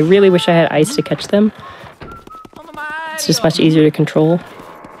fast. I really wish I had ice to catch them. It's just much easier to control.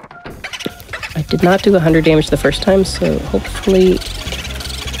 I did not do 100 damage the first time, so hopefully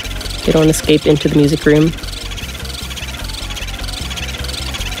they don't escape into the music room.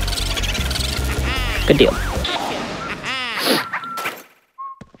 Good deal.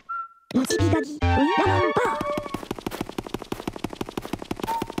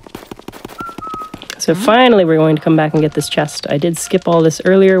 So finally we're going to come back and get this chest. I did skip all this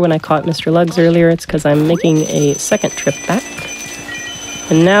earlier when I caught Mr. Lugs earlier. It's because I'm making a second trip back.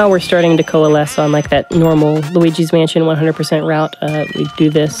 And now we're starting to coalesce on like that normal Luigi's Mansion 100% route. We do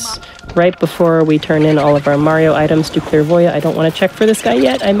this right before we turn in all of our Mario items to Clairvoya. I don't want to check for this guy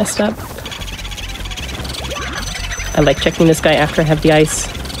yet. I messed up. I like checking this guy after I have the ice.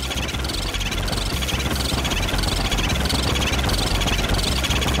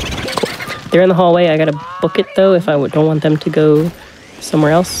 Cool. They're in the hallway. I gotta book it though if I don't want them to go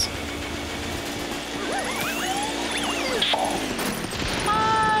somewhere else.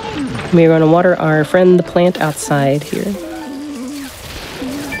 We're going to water our friend the plant outside here.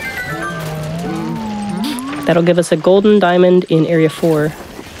 That'll give us a golden diamond in area 4.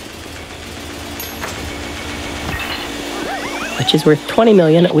 Which is worth 20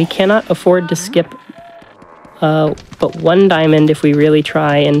 million. We cannot afford to skip but 1 diamond if we really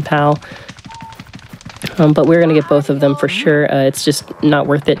try in PAL. But we're going to get both of them for sure. It's just not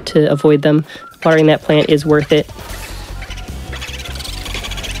worth it to avoid them. Watering that plant is worth it.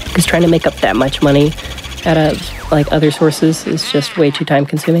 Because trying to make up that much money out of like other sources is just way too time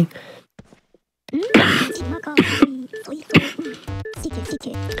consuming.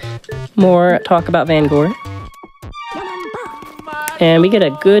 More talk about Van Gore. And we get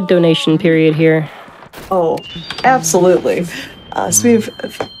a good donation period here. Oh, absolutely. So we have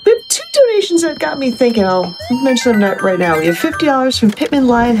 2 donations that got me thinking. I'll mention them right now. We have $50 from Pittman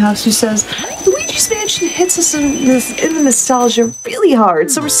Lionhouse, who says, Luigi's Mansion hits us in the nostalgia really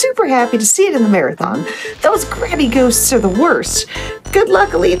hard, so we're super happy to see it in the marathon. Those grabby ghosts are the worst. Good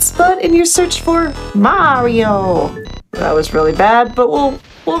luck, Elite Spud, in your search for Mario. That was really bad, but we'll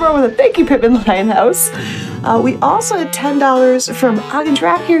run with it. Thank you, Pittman Lionhouse. We also had $10 from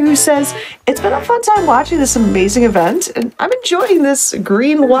Agendrap here, who says, it's been a fun time watching this amazing event, and I'm enjoying this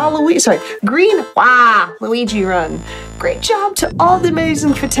Green Wah Luigi run. Great job to all the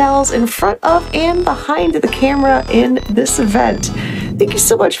amazing fatales in front of and behind the camera in this event. Thank you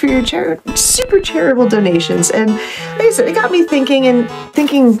so much for your super charitable donations. And like I said, it got me thinking, and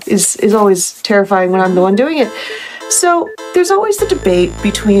thinking is always terrifying when I'm the one doing it. So there's always the debate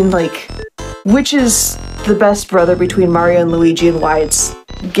between, like, which is the best brother between Mario and Luigi, and why it's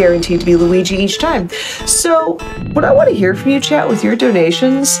guaranteed to be Luigi each time. So what I want to hear from you, chat, with your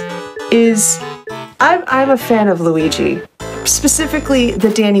donations is, I'm a fan of Luigi, specifically the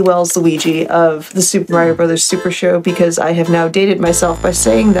Danny Wells Luigi of the Super Mario Bros. Super Show, because I have now dated myself by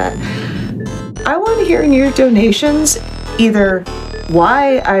saying that. I want to hear in your donations either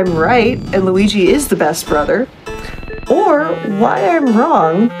why I'm right and Luigi is the best brother, or why I'm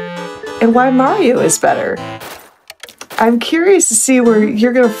wrong and why Mario is better. I'm curious to see where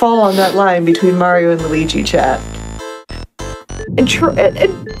you're going to fall on that line between Mario and Luigi, chat. And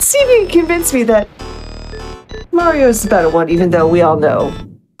see if you can convince me that Mario is the better one, even though we all know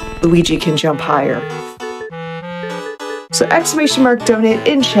Luigi can jump higher. So !donate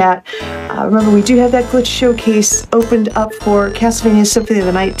in chat. Remember, we do have that glitch showcase opened up for Castlevania Symphony of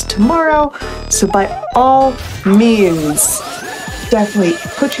the Night tomorrow. So by all means, definitely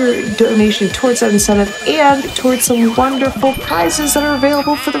put your donation towards that incentive and towards some wonderful prizes that are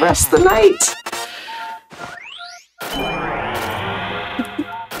available for the rest of the night.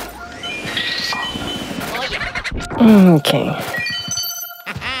 Okay.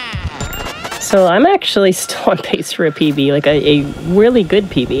 So I'm actually still on pace for a PB, like a really good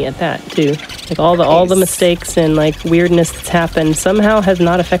PB at that too. Like all the mistakes and like weirdness that's happened somehow has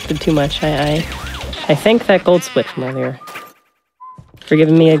not affected too much. I thank that gold split from earlier for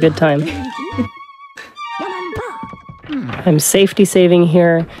giving me a good time. I'm safety saving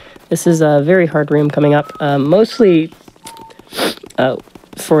here. This is a very hard room coming up, mostly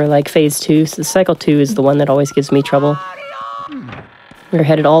for like phase 2. So cycle 2 is the one that always gives me trouble. We're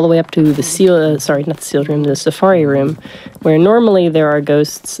headed all the way up to the the safari room, where normally there are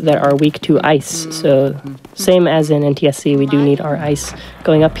ghosts that are weak to ice. So same as in NTSC, we do need our ice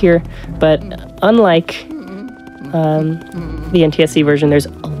going up here. But unlike the NTSC version, there's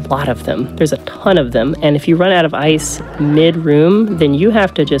a lot of them. There's a ton of them. And if you run out of ice mid-room, then you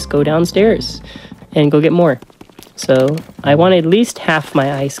have to just go downstairs and go get more. So I want at least half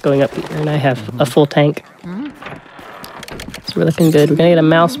my ice going up here, and I have a full tank. So we're looking good. We're gonna get a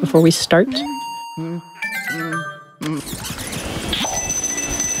mouse before we start.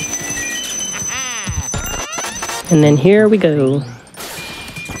 And then here we go.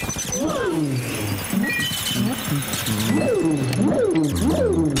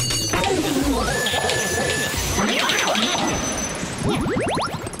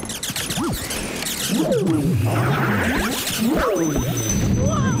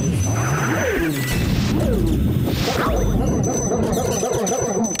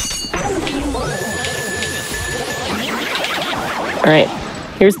 Alright,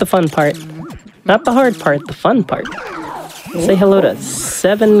 here's the fun part. Not the hard part, the fun part. Say hello to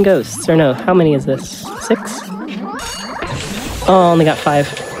 7 ghosts. Or no, how many is this? 6? Oh, only got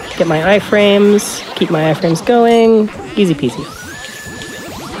 5. Get my iframes, keep my iframes going. Easy peasy.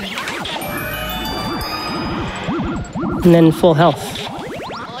 And then full health.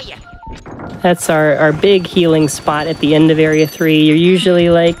 That's our big healing spot at the end of Area 3. You're usually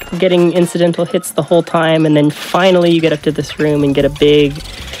like getting incidental hits the whole time, and then finally you get up to this room and get a big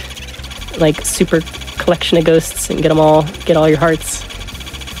like super collection of ghosts and get all your hearts.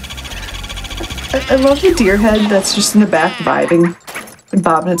 I love the deer head that's just in the back vibing and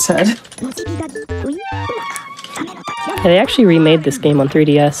bobbing its head. Yeah, they actually remade this game on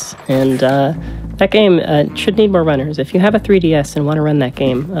 3DS, and that game should need more runners. If you have a 3DS and want to run that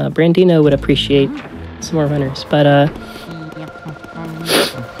game, Brandino would appreciate some more runners. But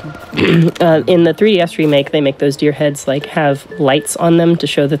in the 3DS remake, they make those deer heads like have lights on them to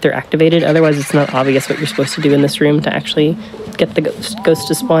show that they're activated. Otherwise, it's not obvious what you're supposed to do in this room to actually get the ghost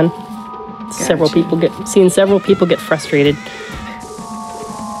to spawn. Gotcha. Seen several people get frustrated.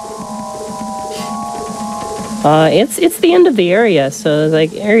 It's the end of the area, so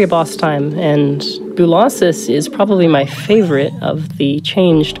like area boss time, and Bulasis is probably my favorite of the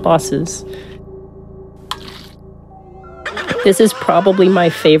changed bosses. This is probably my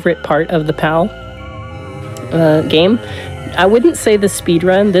favorite part of the PAL game. I wouldn't say the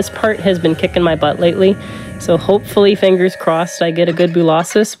speedrun. This part has been kicking my butt lately, so hopefully, fingers crossed, I get a good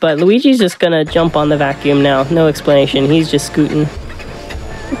Bulasis, but Luigi's just gonna jump on the vacuum now. No explanation. He's just scooting.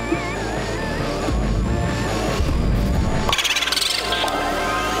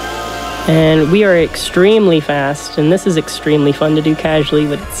 And we are extremely fast, and this is extremely fun to do casually,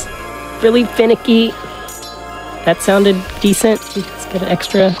 but it's really finicky. That sounded decent. Let's get an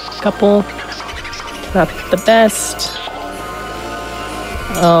extra couple. Not the best.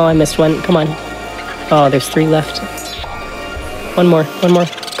 Oh, I missed one. Come on. Oh, there's 3 left. One more. Come on,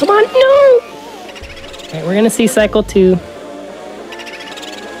 no! Alright, we're gonna see cycle 2.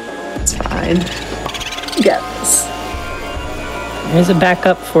 It's fine. Yes. There's a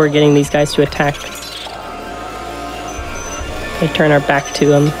backup for getting these guys to attack. We turn our back to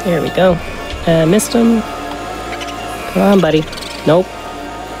them. There we go. Missed him. Come on, buddy. Nope.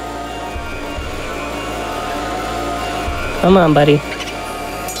 Come on, buddy.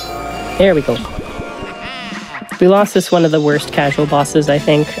 There we go. Bulasis is one of the worst casual bosses, I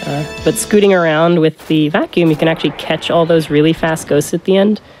think. But scooting around with the vacuum, you can actually catch all those really fast ghosts at the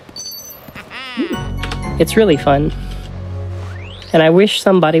end. It's really fun. And I wish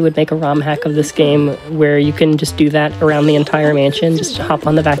somebody would make a ROM hack of this game where you can just do that around the entire mansion, just hop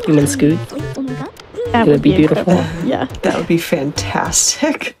on the vacuum and scoot. It would be beautiful. Yeah. That would be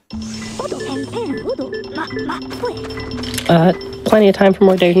fantastic. Plenty of time for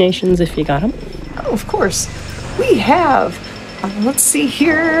more donations if you got them. Oh, of course. We have, let's see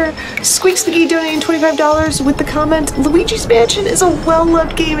here, Squeaks the Geek donating $25 with the comment, Luigi's Mansion is a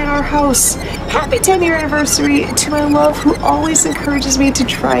well-loved game in our house. Happy 10-year anniversary to my love who always encourages me to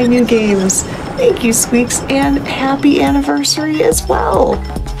try new games. Thank you, Squeaks, and happy anniversary as well.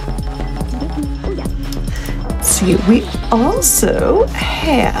 Let's see, we also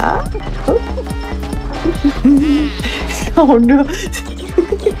have... Oh no.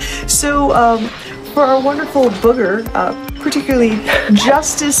 So, for our wonderful booger, particularly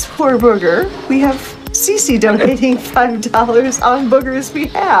Justice for Booger, we have Cece donating $5 on Booger's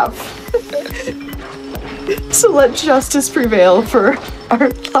behalf. So let justice prevail for our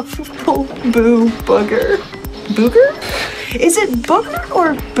lovable Boo Booger. Booger? Is it Booger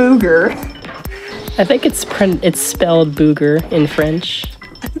or Booger? I think it's spelled Booger in French.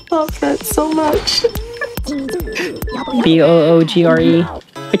 I love that so much. B-O-O-G-R-E.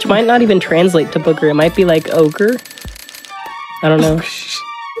 Which might not even translate to booger. It might be like ogre. I don't know.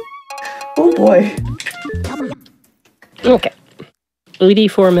 Oh boy. Okay.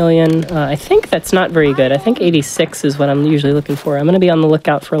 84 million. I think that's not very good. I think 86 is what I'm usually looking for. I'm going to be on the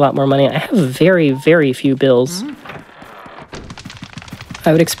lookout for a lot more money. I have very, very few bills.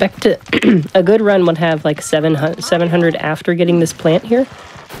 I would expect a good run would have like 700 after getting this plant here.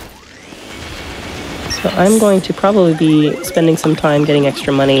 So I'm going to probably be spending some time getting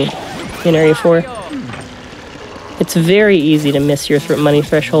extra money in Area 4. It's very easy to miss your money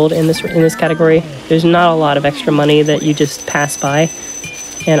threshold in this category. There's not a lot of extra money that you just pass by.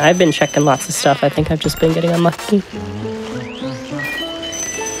 And I've been checking lots of stuff. I think I've just been getting unlucky.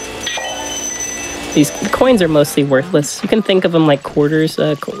 These coins are mostly worthless. You can think of them like quarters.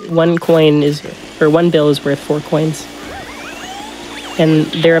 One bill is worth 4 coins. And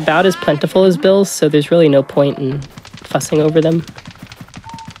they're about as plentiful as bills, so there's really no point in fussing over them.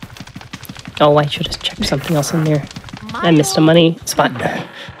 Oh, I should have checked something else in there. I missed a money spot.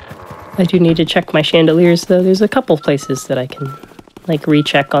 I do need to check my chandeliers, though. There's a couple places that I can, like,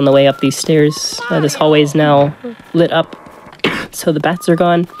 recheck on the way up these stairs. This hallway is now lit up, so the bats are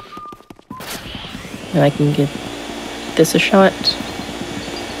gone. And I can give this a shot.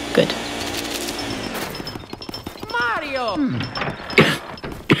 Good.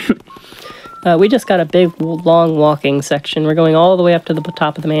 We just got a big, long walking section. We're going all the way up to the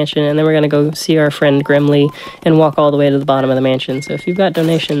top of the mansion, and then we're going to go see our friend Grimly and walk all the way to the bottom of the mansion. So if you've got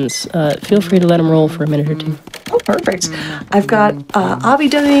donations, feel free to let them roll for a minute or two. Oh, perfect. I've got Abby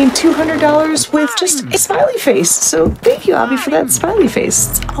donating $200 with just a smiley face. So thank you, Abby, for that smiley face.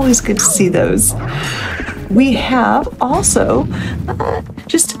 It's always good to see those. We have also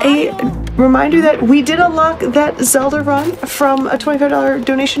just a reminder that we did unlock that Zelda run from a $25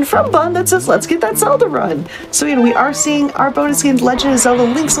 donation from Bun that says, let's get that Zelda run. So again, we are seeing our bonus game, Legend of Zelda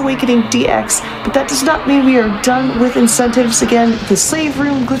Link's Awakening DX, but that does not mean we are done with incentives. Again, the Slave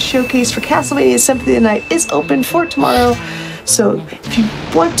Room Glitch Showcase for Castlevania Symphony of the Night is open for tomorrow. So if you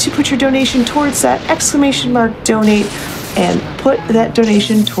want to put your donation towards that, !donate, and put that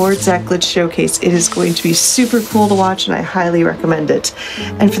donation towards that glitch showcase. It is going to be super cool to watch, and I highly recommend it.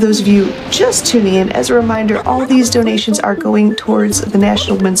 And for those of you just tuning in, as a reminder, all these donations are going towards the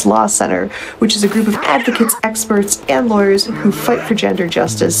National Women's Law Center, which is a group of advocates, experts, and lawyers who fight for gender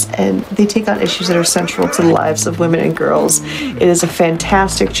justice, and they take on issues that are central to the lives of women and girls. It is a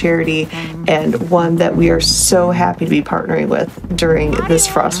fantastic charity, and one that we are so happy to be partnering with during this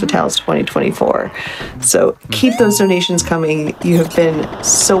Frost Fatales 2024. So keep those donations coming. You have been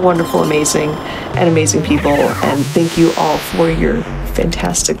so wonderful, amazing people, and thank you all for your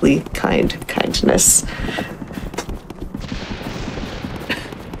fantastically kindness.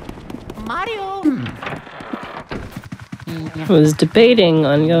 Mario. I was debating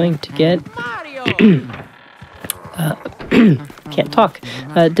on going to get can't talk.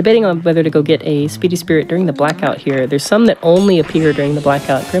 Debating on whether to go get a Speedy Spirit during the blackout here. There's some that only appear during the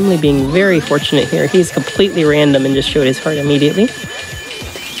blackout. Grimly being very fortunate here. He's completely random and just showed his heart immediately.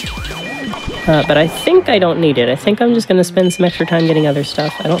 But I think I don't need it. I think I'm just going to spend some extra time getting other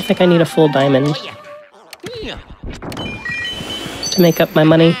stuff. I don't think I need a full diamond to make up my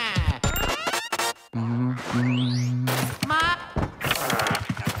money.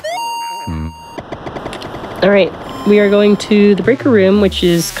 Alright, we are going to the breaker room, which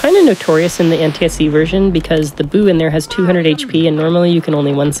is kind of notorious in the NTSC version because the boo in there has 200 HP, and normally you can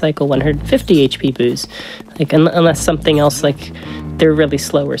only one cycle 150 HP boos. Like, unless something else, like they're really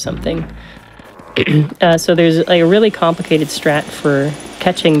slow or something. So there's a really complicated strat for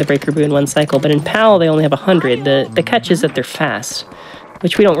catching the breaker boo in one cycle, but in PAL they only have 100. The catch is that they're fast,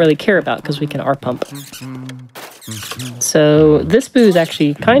 which we don't really care about because we can R-pump. So this boo is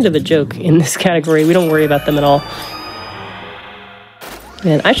actually kind of a joke in this category. We don't worry about them at all.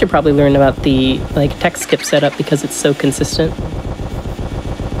 And I should probably learn about the tech skip setup because it's so consistent.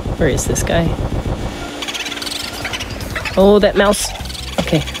 Where is this guy? Oh, that mouse.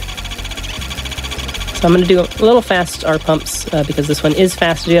 Okay. So I'm going to do a little fast R-pumps because this one is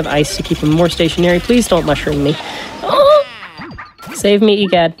fast. I do have ice to keep him more stationary. Please don't mushroom me. Oh! Save me,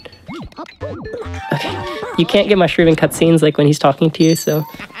 Egad. Okay. You can't get mushrooming cutscenes like when he's talking to you, so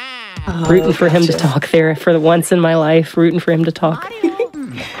rooting for him to talk there for the once in my life, rooting for him to talk.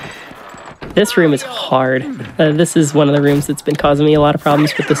 This room is hard. This is one of the rooms that's been causing me a lot of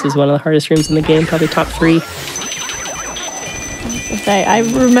problems, but this is one of the hardest rooms in the game, probably top 3. I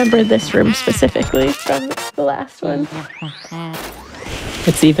remember this room specifically from the last one.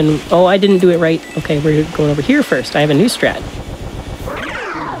 It's even... Oh, I didn't do it right. Okay, we're going over here first. I have a new strat.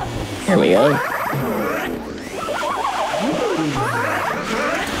 Here we go.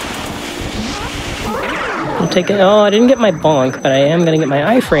 I'm taking... Oh, I didn't get my bonk, but I am going to get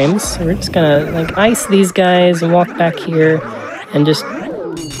my iframes. So we're just going to, ice these guys and walk back here and just...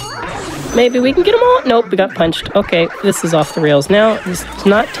 Maybe we can get them all? Nope, we got punched. Okay, this is off the rails. Now, just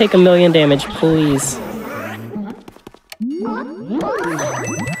not take 1,000,000 damage, please.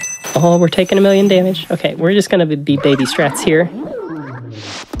 Oh, we're taking 1,000,000 damage. Okay, we're just going to be baby strats here.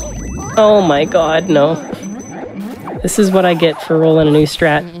 Oh my god, no. This is what I get for rolling a new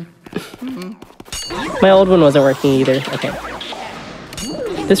strat. My old one wasn't working either. Okay.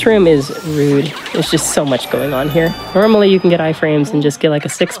 This room is rude. There's just so much going on here. Normally you can get iframes and just get like a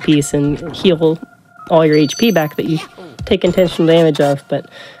 6-piece and heal all your HP back that you take intentional damage of, but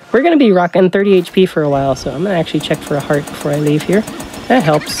we're going to be rocking 30 HP for a while, so I'm going to actually check for a heart before I leave here. That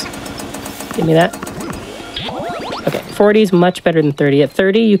helps. Give me that. Okay, 40 is much better than 30. At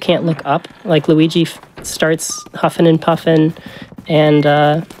 30, you can't look up. Like, Luigi starts huffing and puffing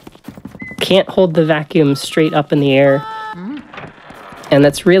and can't hold the vacuum straight up in the air. And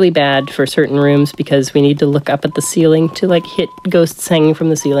that's really bad for certain rooms because we need to look up at the ceiling to, hit ghosts hanging from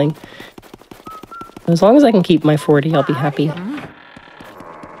the ceiling. As long as I can keep my 40, I'll be happy.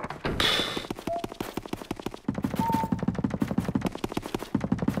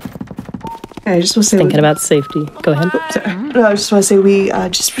 I just want to say Thinking about safety. Go ahead. No, I just want to say we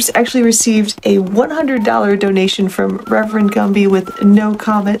actually received a $100 donation from Reverend Gumby with no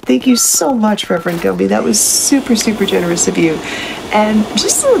comment. Thank you so much, Reverend Gumby. That was super, super generous of you. And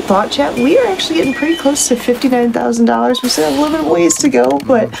just in the thought chat, we are actually getting pretty close to $59,000. We still have a little bit of ways to go,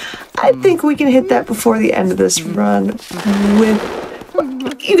 but I think we can hit that before the end of this run.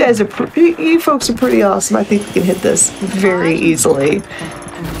 You folks are pretty awesome. I think we can hit this very easily.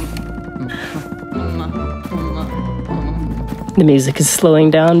 The music is slowing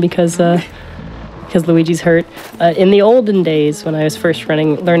down because Luigi's hurt. In the olden days, when I was first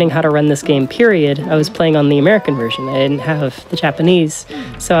learning how to run this game, period, I was playing on the American version. I didn't have the Japanese,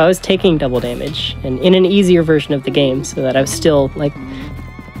 so I was taking double damage, and in an easier version of the game, so that I was still like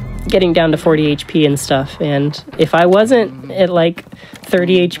getting down to 40 HP and stuff. And if I wasn't at like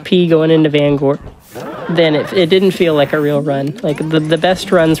 30 HP going into Vanguard, then it didn't feel like a real run. Like the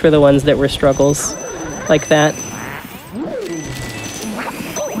best runs were the ones that were struggles like that.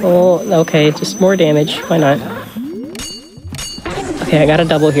 Oh, okay, just more damage. Why not? Okay, I got a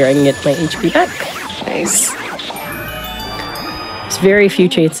double here. I can get my HP back. Nice. There's very few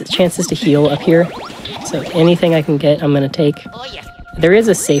chances to heal up here, so anything I can get, I'm going to take. Oh, yeah. There is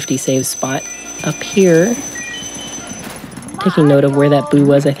a safety save spot up here. Taking note of where that boo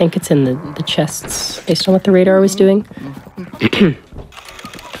was. I think it's in the chests, based on what the radar was doing.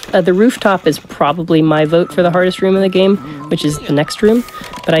 The rooftop is probably my vote for the hardest room in the game, which is the next room,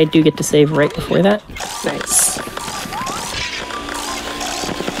 but I do get to save right before that. Nice.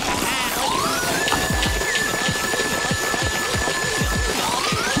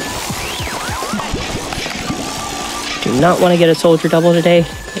 Do not want to get a soldier double today.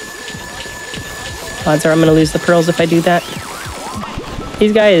 Odds are I'm going to lose the pearls if I do that.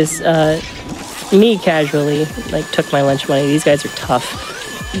 These guys, me casually, like, took my lunch money. These guys are tough.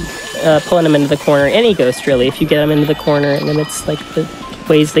 Pulling them into the corner. Any ghost, really, if you get them into the corner, and then it's like the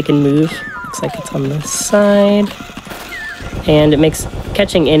ways they can move. Looks like it's on the side. And it makes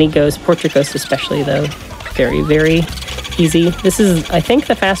catching any ghost, portrait ghost especially, though, very, very easy. This is, I think,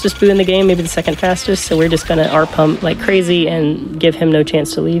 the fastest boo in the game, maybe the second fastest, so we're just gonna R-pump like crazy and give him no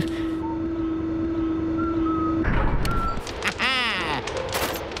chance to leave.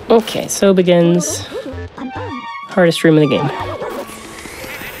 Okay, so begins hardest room in the game.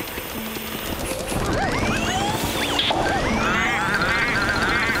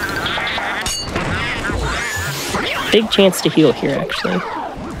 Big chance to heal here, actually.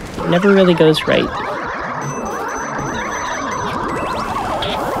 Never really goes right.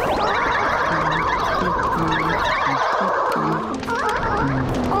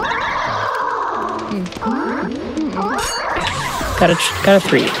 Got a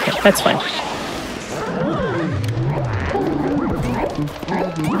 3. Okay, that's fine.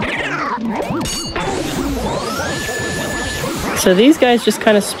 So these guys just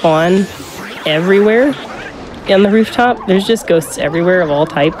kind of spawn everywhere on the rooftop. There's just ghosts everywhere of all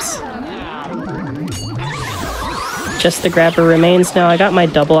types. Just the grabber remains now. I got my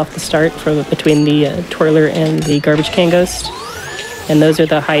double off the start from between the twirler and the garbage can ghost. And those are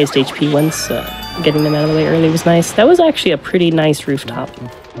the highest HP ones, so getting them out of the way early was nice. That was actually a pretty nice rooftop.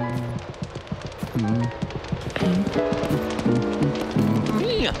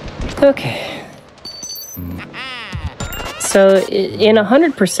 Okay. So in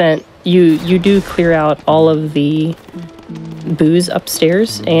 100%, you do clear out all of the boos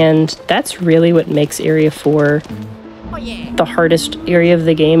upstairs, and that's really what makes Area 4 the hardest area of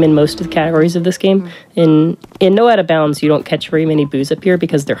the game in most of the categories of this game. In No Out of Bounds, you don't catch very many boos up here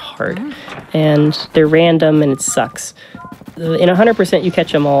because they're hard, and they're random, and it sucks. In 100%, you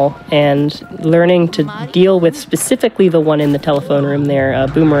catch them all, and learning to deal with specifically the one in the telephone room there,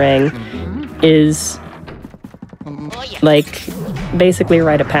 Boomerang, is like basically a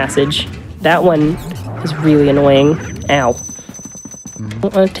rite of passage. That one is really annoying. Ow. I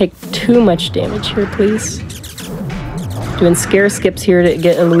don't want to take too much damage here, please. Doing scare skips here to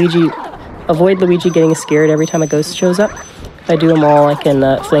get a Luigi, avoid Luigi getting scared every time a ghost shows up. If I do them all, I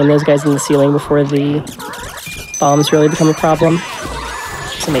can flame those guys in the ceiling before the bombs really become a problem.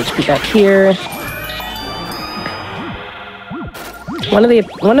 Some HP back here.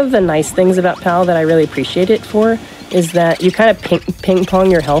 One of the nice things about PAL that I really appreciate it for is that you kind of ping pong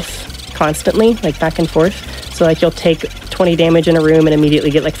your health constantly, like back and forth. So like you'll take 20 damage in a room and immediately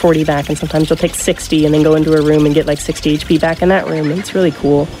get like 40 back, and sometimes you'll take 60 and then go into a room and get like 60 HP back in that room. And it's really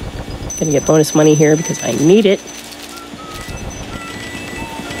cool. Gonna get bonus money here because I need it.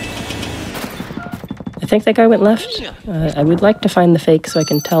 I think that guy went left. I would like to find the fake so I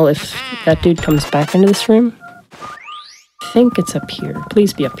can tell if that dude comes back into this room. I think it's up here.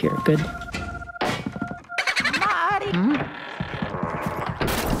 Please be up here. Good.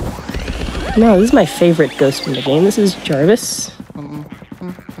 No, this is my favorite ghost in the game. This is Jarvis.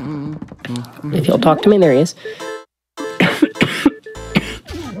 If he'll talk to me, there he is.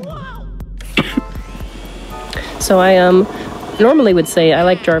 So I normally would say I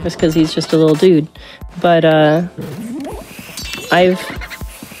like Jarvis because he's just a little dude, but I've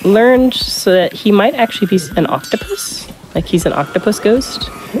learned so that he might actually be an octopus. Like he's an octopus ghost.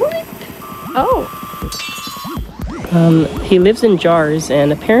 Oh. He lives in jars,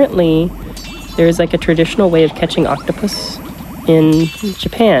 and apparently there's like a traditional way of catching octopus in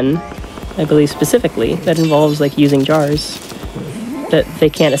Japan, I believe specifically, that involves like using jars that they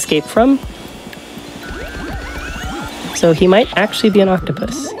can't escape from. So he might actually be an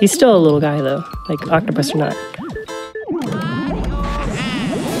octopus. He's still a little guy though, like octopus or not.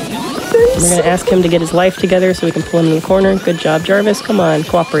 We're gonna ask him to get his life together so we can pull him in the corner. Good job, Jarvis. Come on,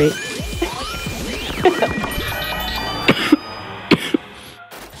 cooperate.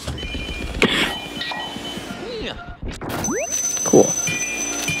 Cool.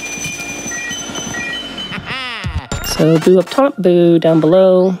 So Boo up top, Boo down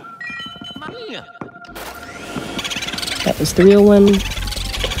below. That was the real one.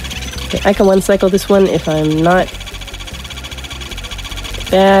 Okay, I can one-cycle this one if I'm not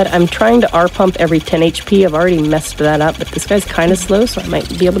bad. I'm trying to R-pump every 10 HP. I've already messed that up, but this guy's kind of slow, so I might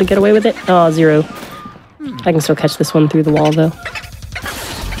be able to get away with it. Oh, 0. I can still catch this one through the wall, though.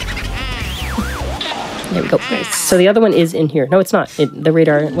 There we go. Nice. So the other one is in here. No, it's not. The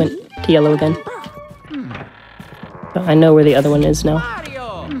radar went to yellow again. So I know where the other one is now.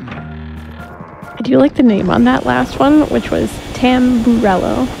 I do like the name on that last one, which was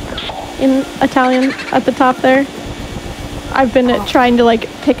Tamburello in Italian at the top there. I've been trying to like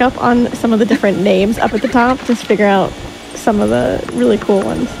pick up on some of the different names up at the top to figure out some of the really cool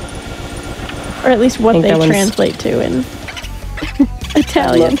ones. Or at least what they translate to in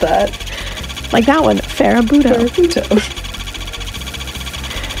Italian. I love that. Like that one, Farabuto.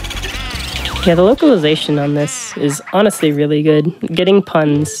 Yeah, the localization on this is honestly really good. Getting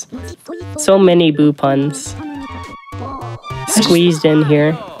puns. So many Boo puns. Squeezed in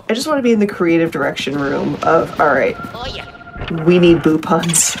here. I just want to be in the creative direction room of, all right, Oh yeah. we need Boo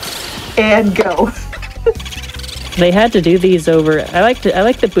puns. And go. They had to do these over. I like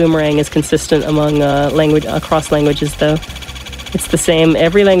that Boomerang is consistent among across languages though. It's the same.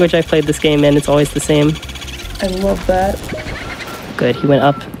 Every language I've played this game in, it's always the same. I love that. Good, he went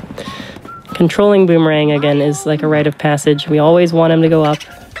up. Controlling Boomerang again is like a rite of passage. We always want him to go up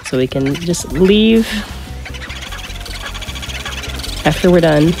so we can just leave after we're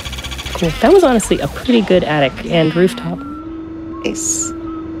done. Cool. That was honestly a pretty good attic and rooftop. Nice.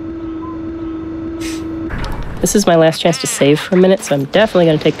 This is my last chance to save for a minute, so I'm definitely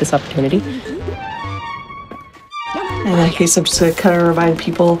going to take this opportunity. In that case, I'm just going to kind of remind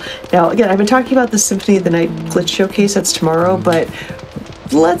people. Now, again, I've been talking about the Symphony of the Night glitch showcase. That's tomorrow, but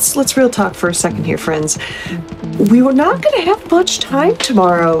let's real talk for a second here, friends. We were not going to have much time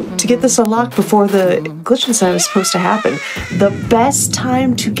tomorrow to get this unlocked before the glitch incentive is supposed to happen. The best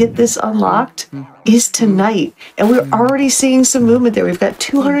time to get this unlocked is tonight, and we're already seeing some movement there. We've got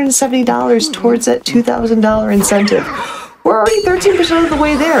 $270 towards that $2,000 incentive. We're already 13% of the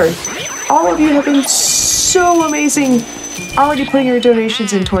way there. All of you have been so amazing, already putting your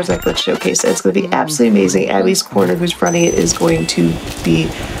donations in towards that glitch showcase. It's going to be absolutely amazing. Abby's Corner, who's running it, is going to be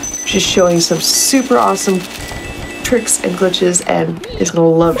just showing some super awesome tricks and glitches, and is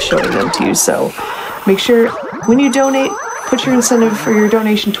going to love showing them to you. So make sure when you donate, put your incentive for your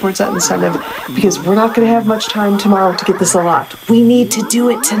donation towards that incentive, because we're not going to have much time tomorrow to get this unlocked. We need to do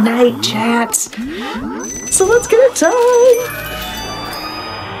it tonight, chat. So let's get it done.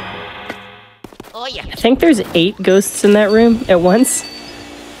 Oh yeah. I think there's 8 ghosts in that room at once.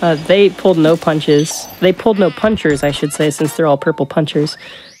 They pulled no punches. They pulled no punchers, I should say, since they're all purple punchers.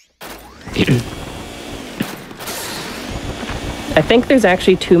 I think there's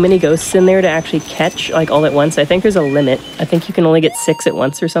actually too many ghosts in there to actually catch, like, all at once. I think there's a limit. I think you can only get 6 at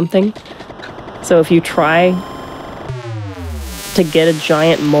once or something. So if you try to get a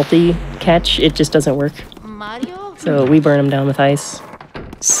giant multi-catch, it just doesn't work. Mario? So we burn them down with ice.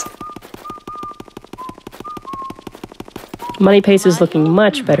 Money Pace is looking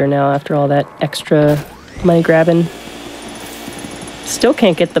much better now after all that extra money grabbing. Still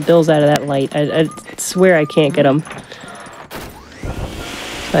can't get the bills out of that light. I swear I can't get them.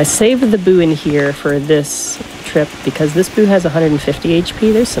 I saved the Boo in here for this trip because this Boo has 150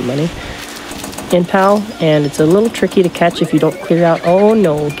 HP. There's some money in PAL, and it's a little tricky to catch if you don't clear out. Oh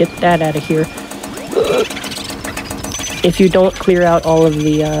no, get that out of here. If you don't clear out all of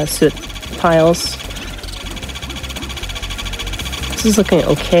the soot piles. This is looking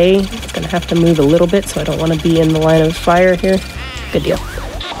okay. It's gonna have to move a little bit, so I don't want to be in the line of fire here. Good deal.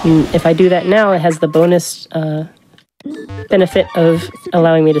 And if I do that now, it has the bonus benefit of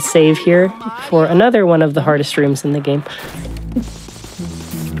allowing me to save here for another one of the hardest rooms in the game.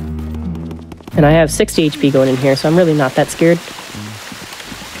 And I have 60 HP going in here, so I'm really not that scared.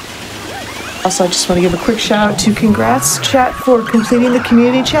 Also, I just want to give a quick shout out to congrats, chat, for completing the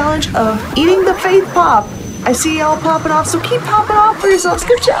community challenge of eating the faith pop. I see y'all popping off, so keep popping off for yourselves.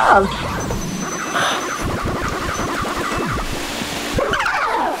 Good job.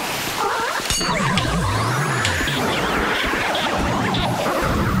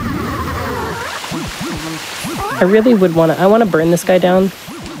 I really would want to, I want to burn this guy down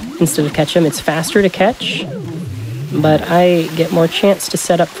instead of catch him. It's faster to catch, but I get more chance to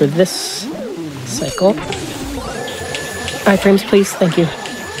set up for this cycle. Iframes, please. Thank you.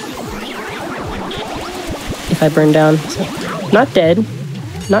 If I burn down. So, not dead.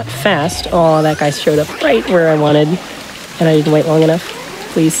 Not fast. Oh, that guy showed up right where I wanted. And I didn't wait long enough.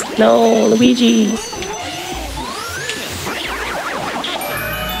 Please. No, Luigi.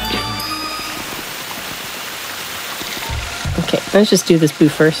 Okay, let's just do this boo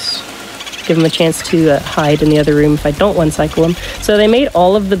first. Give him a chance to hide in the other room if I don't one-cycle him. So they made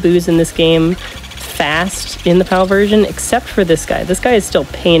all of the boos in this game fast in the PAL version, except for this guy. This guy is still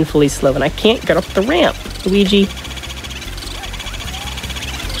painfully slow, and I can't get up the ramp. Luigi.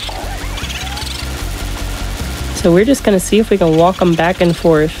 So we're just going to see if we can walk him back and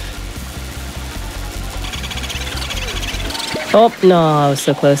forth. Oh, no, I was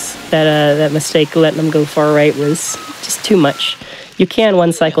so close. That mistake letting him go far right was just too much. You can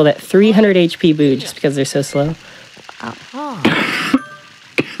one-cycle that 300 HP boo just because they're so slow.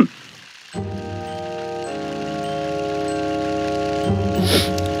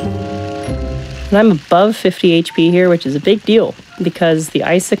 And I'm above 50 HP here, which is a big deal, because the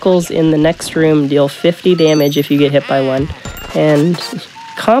icicles in the next room deal 50 damage if you get hit by one. And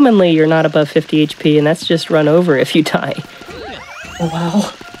commonly, you're not above 50 HP, and that's just run over if you die. Oh,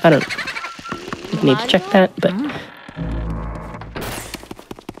 wow. I don't know. You need to check that, but...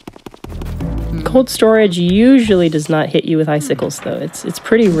 Cold storage usually does not hit you with icicles, though. It's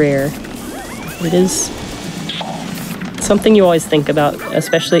pretty rare. It is something you always think about,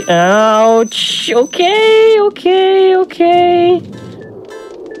 especially... Ouch! Okay, okay, okay.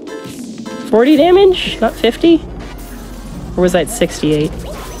 40 damage? Not 50? Or was that 68?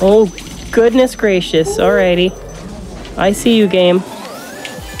 Oh, goodness gracious. Alrighty. I see you, game.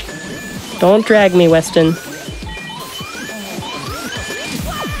 Don't drag me, Weston.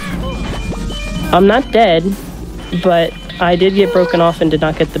 I'm not dead, but I did get broken off and did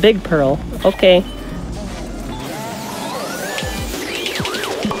not get the big pearl. Okay.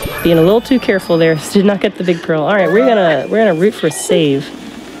 Being a little too careful there. Did not get the big pearl. All right, we're gonna root for a save.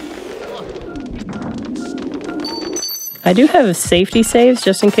 I do have safety saves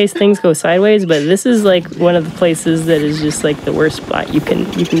just in case things go sideways, but this is like one of the places that is just like the worst spot you can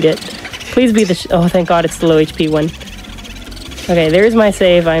get. Please be the oh, thank God it's the low HP one. Okay, there's my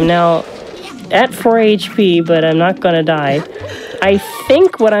save. I'm now at 4 HP, but I'm not gonna die. I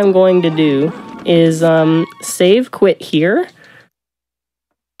think what I'm going to do is save quit here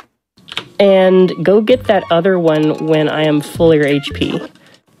and go get that other one when I am fuller HP.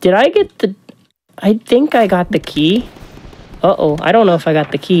 Did I get the... I think I got the key. Uh-oh, I don't know if I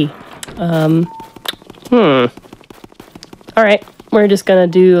got the key. Alright, we're just gonna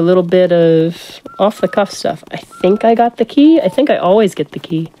do a little bit of off-the-cuff stuff. I think I got the key. I think I always get the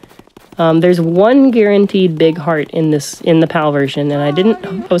key. There's one guaranteed big heart in the PAL version, and I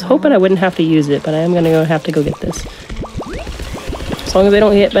was hoping I wouldn't have to use it, but I am gonna have to go get this. As long as I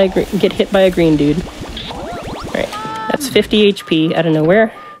don't get hit by a green dude. Alright, that's 50 HP out of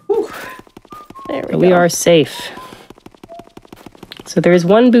nowhere. There we go. We are safe. So there is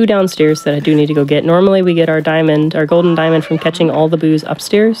one boo downstairs that I do need to go get. Normally we get our golden diamond from catching all the boos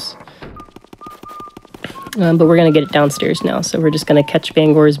upstairs. But we're going to get it downstairs now, so we're just going to catch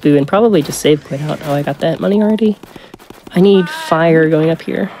Bangor's boo and probably just save quit out. Oh, I got that money already. I need fire going up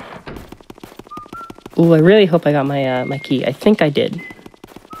here. Ooh, I really hope I got my key. I think I did.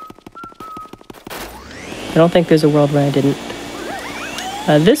 I don't think there's a world where I didn't.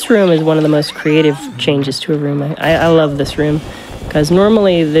 This room is one of the most creative changes to a room. I love this room, because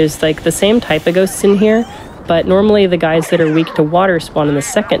normally there's like the same type of ghosts in here, but normally the guys that are weak to water spawn in the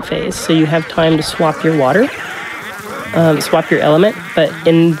second phase, so you have time to swap your water, swap your element, but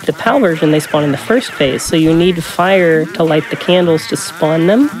in the PAL version they spawn in the first phase, so you need fire to light the candles to spawn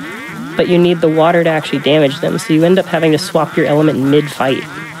them, but you need the water to actually damage them, so you end up having to swap your element mid-fight,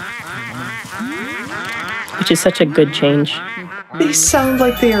 which is such a good change. They sound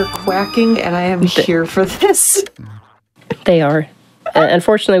like they are quacking, and I am here for this. They are.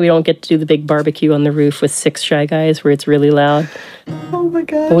 Unfortunately, we don't get to do the big barbecue on the roof with 6 Shy Guys where it's really loud. Oh my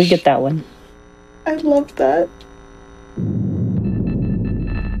gosh. But we get that one. I love that.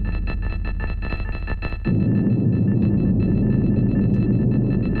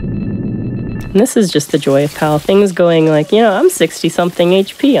 And this is just the joy of PAL. Things going like, I'm 60-something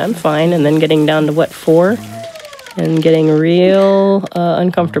HP, I'm fine. And then getting down to, 4? And getting real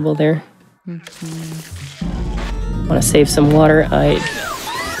uncomfortable there. Want to save some water. I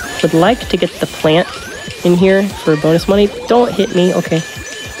would like to get the plant in here for bonus money. Don't hit me. Okay.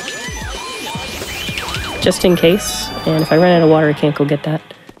 Just in case. And if I run out of water, I can't go get that.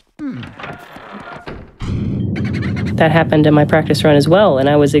 That happened in my practice run as well, and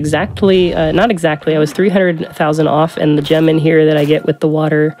I was exactly, not exactly, I was 300,000 off, and the gem in here that I get with the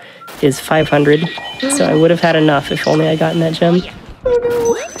water is 500, so I would have had enough if only I gotten that gem.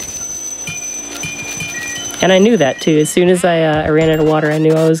 And I knew that too. As soon as I ran out of water, I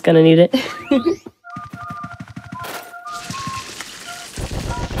knew I was going to need it.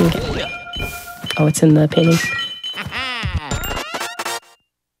 Okay. Oh, it's in the painting.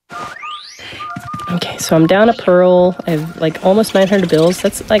 Okay, so I'm down a pearl. I have almost 900 bills.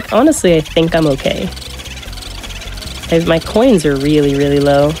 That's honestly, I think I'm okay. My coins are really, really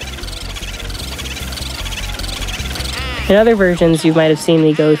low. In other versions, you might have seen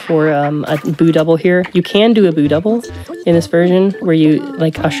me go for a boo double here. You can do a boo double in this version where you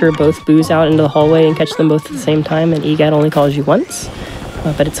usher both boos out into the hallway and catch them both at the same time, and EGAT only calls you once.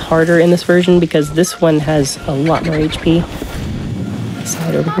 But it's harder in this version because this one has a lot more HP.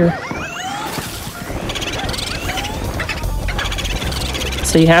 Slide over here.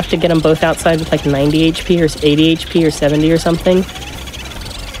 So you have to get them both outside with 90 HP or 80 HP or 70 or something.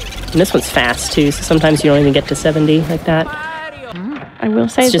 And this one's fast too, so sometimes you don't even get to 70 like that. I will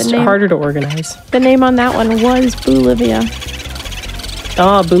say it's just harder to organize. The name on that one was Bolivia.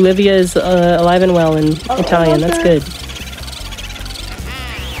 Oh, Bolivia is alive and well in Italian. That's good.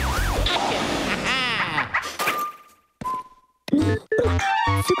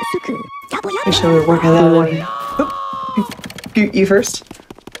 Make sure we work on that one. You first?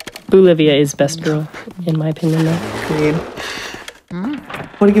 Bolivia is best girl, in my opinion, though. Agreed.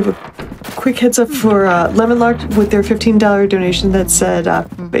 Want to give a quick heads up for Lemon Lark with their $15 donation that said,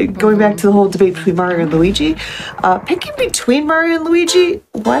 going back to the whole debate between Mario and Luigi, picking between Mario and Luigi,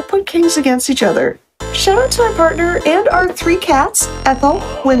 why put kings against each other? Shout out to my partner and our 3 cats, Ethel,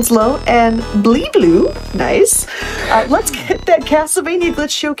 Winslow, and Blee Blue. Nice. Let's get that Castlevania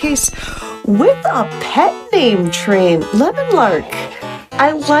Glitch Showcase with a pet name train. Lemon Lark,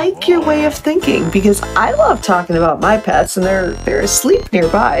 I like your way of thinking because I love talking about my pets and they're asleep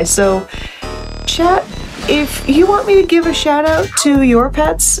nearby. So, chat, if you want me to give a shout out to your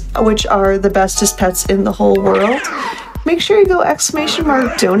pets, which are the bestest pets in the whole world, make sure you go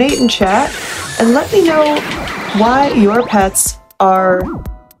 !donate in chat and let me know why your pets are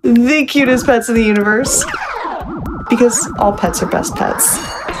the cutest pets in the universe. Because all pets are best pets.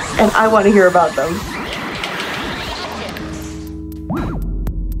 And I want to hear about them.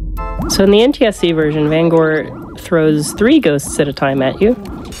 So in the NTSC version, Vangor throws 3 ghosts at a time at you.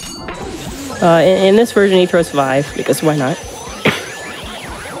 In this version, he throws 5, because why not?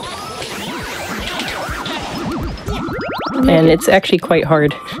 And it's actually quite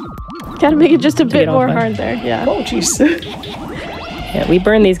hard. Gotta make it just a bit more hard there, yeah. Oh, jeez. Yeah, we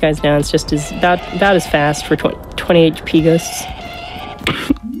burn these guys down. It's just about as fast for 20 HP ghosts.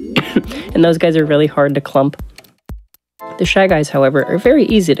 And those guys are really hard to clump. The Shy Guys, however, are very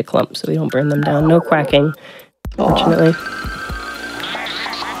easy to clump, so we don't burn them down. No quacking, fortunately.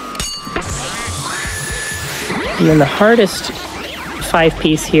 And then the hardest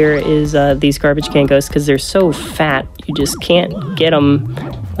 5-piece here is these garbage can ghosts because they're so fat, you just can't get them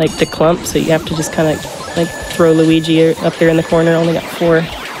to clump, so you have to just kind of throw Luigi up there in the corner. Only got 4.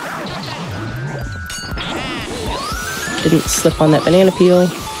 Didn't slip on that banana peel.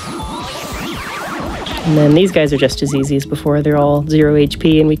 And then these guys are just as easy as before. They're all 0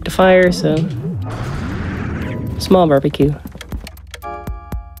 HP and weak to fire, so small barbecue.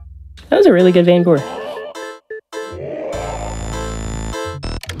 That was a really good Vangor.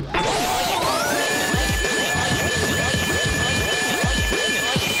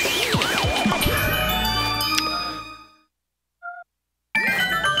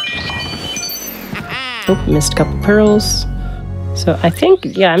 Oh, missed a couple pearls. So I think,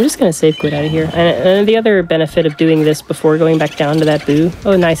 yeah, I'm just going to save quit out of here. And the other benefit of doing this before going back down to that boo,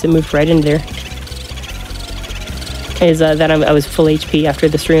 oh nice, it moved right in there, is that I was full HP after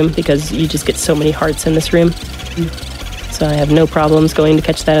this room because you just get so many hearts in this room. So So I have no problems going to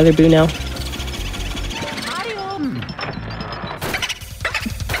catch that other boo now.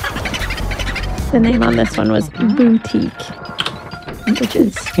 The name on this one was Boutique, which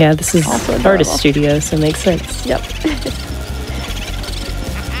is Yeah, this is also adorable. artist studio, so it makes sense. Yep.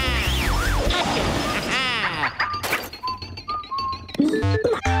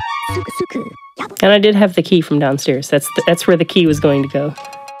 And I did have the key from downstairs. That's where the key was going to go.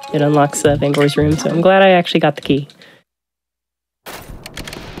 It unlocks Vangor's room, so I'm glad I actually got the key.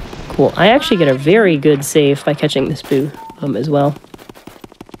 Cool. I actually get a very good save by catching this boo as well.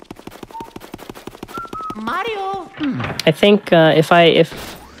 Mario. I think if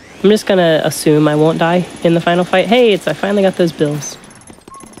I'm just gonna assume I won't die in the final fight. Hey, I finally got those bills.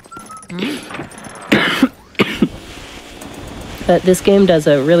 But this game does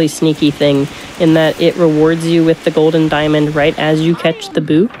a really sneaky thing in that it rewards you with the golden diamond right as you catch the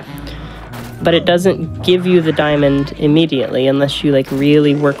boo. But it doesn't give you the diamond immediately unless you like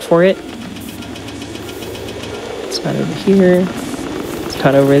really work for it. It's not over here. It's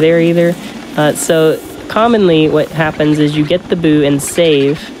not over there either. So commonly what happens is you get the boo and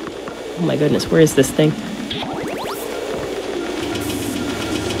save. Oh my goodness, where is this thing?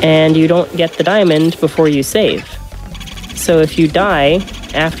 And you don't get the diamond before you save. So if you die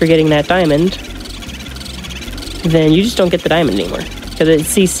after getting that diamond, then you just don't get the diamond anymore. Because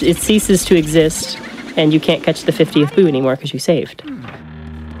it ceases to exist, and you can't catch the 50th boo anymore because you saved.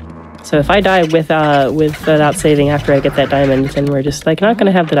 So if I die without saving after I get that diamond, then we're just like not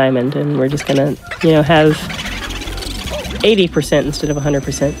gonna have the diamond, and we're just gonna, have 80% instead of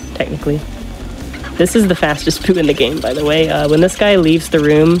 100% technically. This is the fastest boo in the game, by the way. When this guy leaves the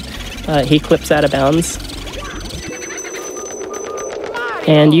room, he clips out of bounds.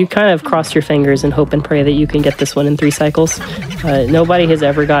 And you kind of cross your fingers and hope and pray that you can get this one in 3 cycles. Nobody has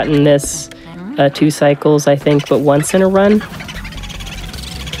ever gotten this 2 cycles, I think, but once in a run.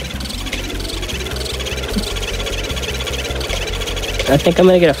 I think I'm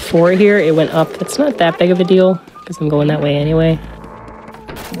going to get a 4 here. It went up. It's not that big of a deal because I'm going that way anyway.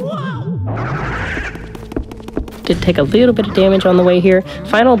 Did take a little bit of damage on the way here.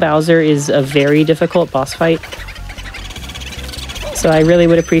 Final Bowser is a very difficult boss fight. So I really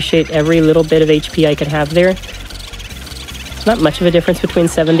would appreciate every little bit of HP I could have there. It's not much of a difference between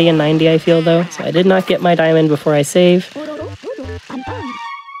 70 and 90, I feel, though. So I did not get my diamond before I save.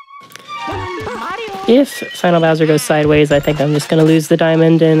 If Final Bowser goes sideways, I think I'm just going to lose the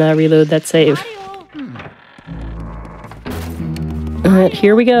diamond and reload that save. Alright,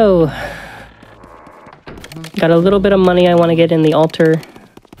 here we go. Got a little bit of money I want to get in the altar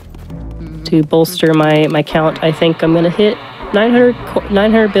to bolster my count. I think I'm going to hit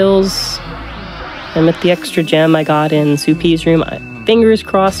 900 bills, and with the extra gem I got in Supi's room, fingers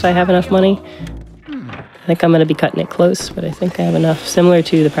crossed I have enough money. I think I'm going to be cutting it close, but I think I have enough. Similar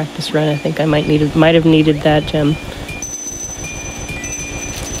to the practice run, I think I might have needed that gem.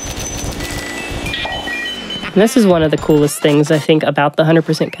 And this is one of the coolest things I think about the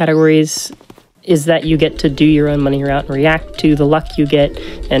 100% categories, is that you get to do your own money route and react to the luck you get,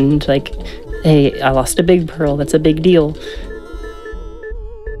 and like, hey, I lost a big pearl, that's a big deal.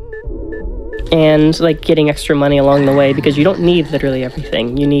 And like getting extra money along the way, because you don't need literally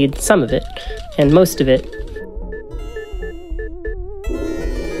everything. You need some of it, and most of it.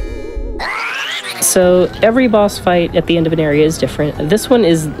 So every boss fight at the end of an area is different. This one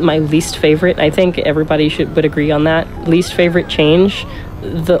is my least favorite. I think everybody would agree on that. Least favorite change.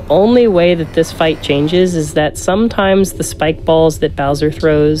 The only way that this fight changes is that sometimes the spike balls that Bowser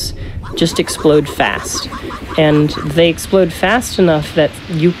throws just explode fast. And they explode fast enough that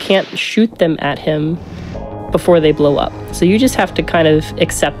you can't shoot them at him before they blow up. So you just have to kind of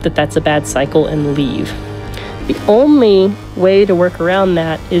accept that that's a bad cycle and leave. The only way to work around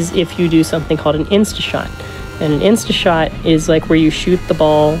that is if you do something called an insta-shot. And an insta-shot is like where you shoot the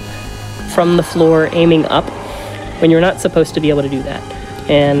ball from the floor aiming up when you're not supposed to be able to do that.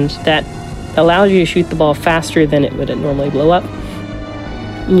 And that allows you to shoot the ball faster than it would normally blow up.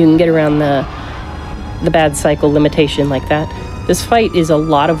 You can get around the bad cycle limitation like that. This fight is a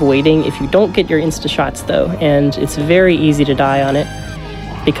lot of waiting if you don't get your insta-shots though, and it's very easy to die on it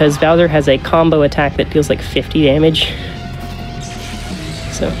because Bowser has a combo attack that deals like 50 damage.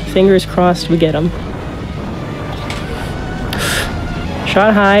 So fingers crossed we get him.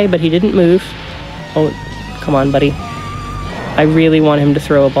 Shot high, but he didn't move. Oh, come on, buddy. I really want him to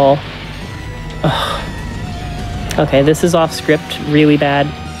throw a ball. Ugh. Okay, this is off script really bad.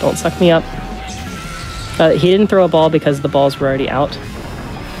 Don't suck me up. He didn't throw a ball because the balls were already out.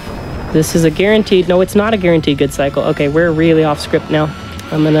 This is a guaranteed... No, it's not a guaranteed good cycle. Okay, we're really off script now.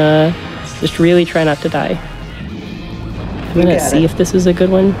 I'm gonna just really try not to die. I'm gonna see if this is a good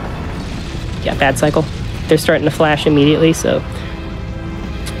one. Yeah, bad cycle. They're starting to flash immediately, so.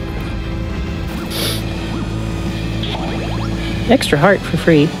 Extra heart for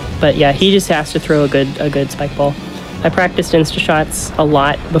free. But yeah, he just has to throw a good spike ball. I practiced insta shots a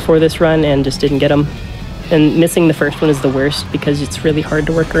lot before this run and just didn't get them. And missing the first one is the worst because it's really hard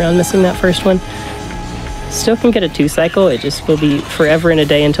to work around missing that first one. Still can get a 2 cycle, it just will be forever and a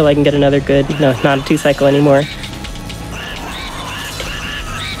day until I can get another good, no, not a 2 cycle anymore.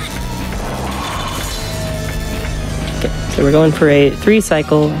 Okay, so we're going for a 3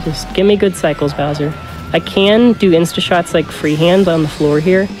 cycle. Just give me good cycles, Bowser. I can do insta shots like freehand on the floor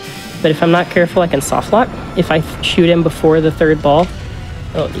here, but if I'm not careful, I can soft lock if I shoot him before the 3rd ball.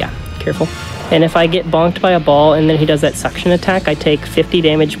 Oh yeah, careful. And if I get bonked by a ball and then he does that suction attack, I take 50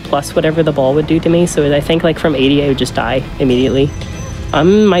 damage plus whatever the ball would do to me. So I think like from 80, I would just die immediately. I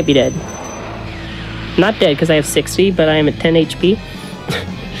might be dead. Not dead because I have 60, but I am at 10 HP.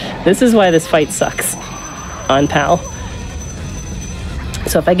 This is why this fight sucks on PAL.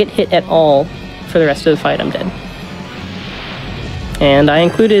 So if I get hit at all for the rest of the fight, I'm dead. And I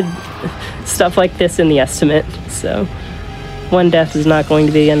included stuff like this in the estimate, so 1 death is not going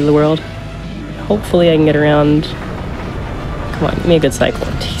to be the end of the world. Hopefully I can get around. Come on, give me a good cycle.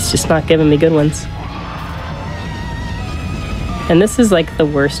 He's just not giving me good ones. And this is like the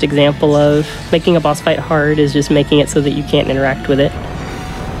worst example of making a boss fight hard is just making it so that you can't interact with it.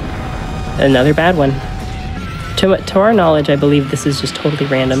 Another bad one. To our knowledge, I believe this is just totally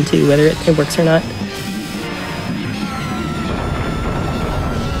random too, whether it works or not.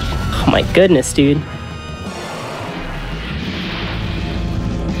 Oh my goodness, dude.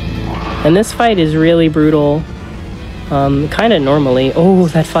 And this fight is really brutal, kind of normally. Oh,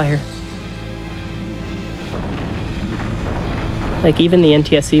 that fire. Like even the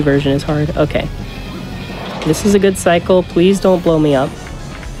NTSC version is hard. Okay. This is a good cycle. Please don't blow me up.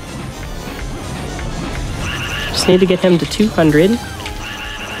 Just need to get him to 200.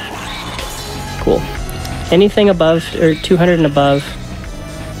 Cool. Anything above, or 200 and above,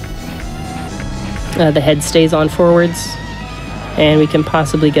 the head stays on forwards. And we can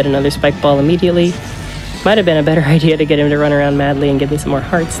possibly get another spike ball immediately. Might have been a better idea to get him to run around madly and give me some more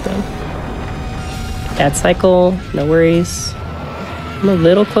hearts, though. Bad cycle, no worries. I'm a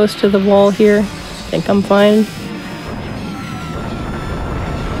little close to the wall here. I think I'm fine.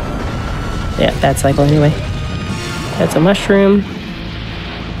 Yeah, bad cycle anyway. That's a mushroom.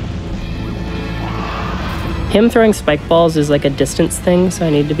 Him throwing spike balls is like a distance thing, so I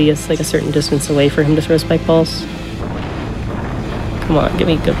need to be like a certain distance away for him to throw spike balls. Come on, give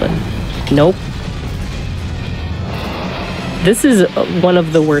me a good one. Nope. This is one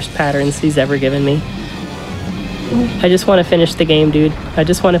of the worst patterns he's ever given me. I just want to finish the game, dude. I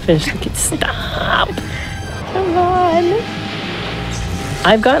just want to finish the game. Stop! Come on.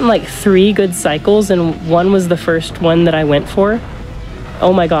 I've gotten like 3 good cycles, and one was the first one that I went for.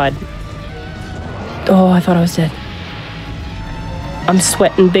 Oh my god. Oh, I thought I was dead. I'm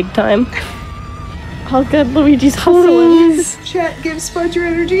sweating big time. All good, Luigi's hustling. Please, chat, give Spud your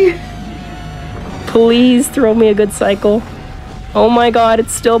energy. Please throw me a good cycle. Oh my god,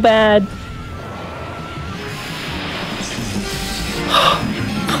 it's still bad.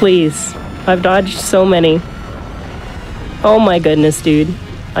 Please. I've dodged so many. Oh my goodness, dude.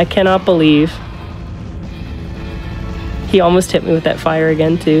 I cannot believe. He almost hit me with that fire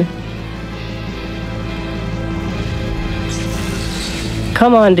again, too.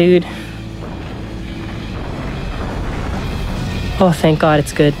 Come on, dude. Oh, thank God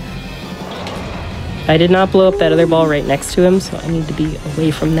it's good. I did not blow up that other ball right next to him, so I need to be away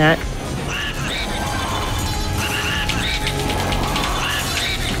from that.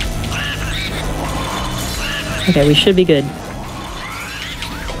 Okay, we should be good.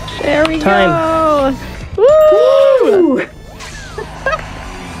 There we Time. go. Woo!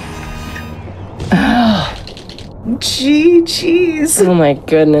 GG's. Oh my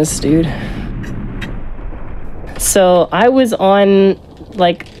goodness, dude. So I was on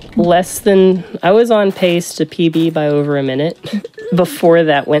like I was on pace to PB by over a minute before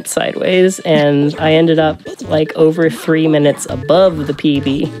that went sideways, and I ended up like over 3 minutes above the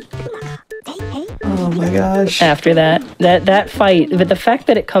PB. Oh my gosh. After that fight, but the fact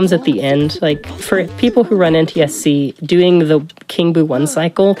that it comes at the end, like for people who run NTSC, doing the King Boo 1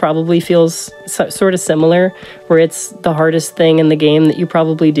 cycle probably feels sort of similar, where it's the hardest thing in the game that you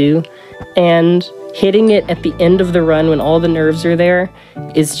probably do, and hitting it at the end of the run when all the nerves are there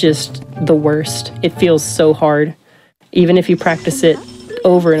is just the worst. It feels so hard, even if you practice it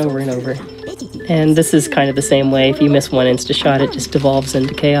over and over and over. And this is kind of the same way. If you miss one Insta-shot, it just devolves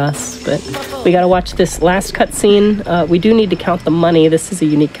into chaos. But we got to watch this last cutscene. We do need to count the money. This is a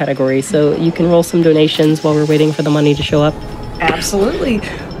unique category, so you can roll some donations while we're waiting for the money to show up. Absolutely.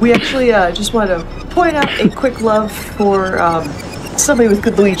 We actually just want to point out a quick love for somebody with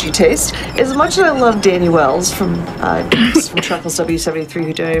good Luigi taste. As much as I love Danny Wells from Truffles W73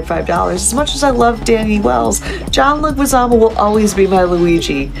 who donated $5, as much as I love Danny Wells, John Leguizamo will always be my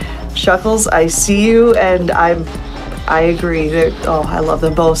Luigi. Chuckles, I see you, and I agree. I love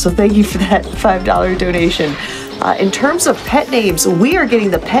them both. So thank you for that $5 donation. In terms of pet names, we are getting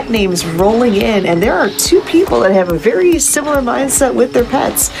the pet names rolling in, and there are two people that have a very similar mindset with their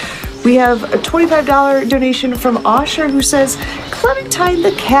pets. We have a $25 donation from Osher, who says, Clementine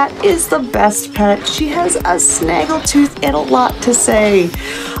the cat is the best pet. She has a snaggletooth and a lot to say.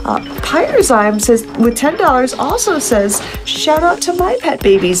 Pyrozyme says, with $10, also says, shout out to my pet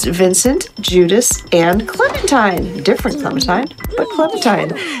babies, Vincent, Judas, and Clementine. Different Clementine, but Clementine.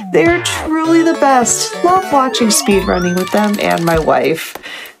 They're truly the best. Love watching speedrunning with them and my wife.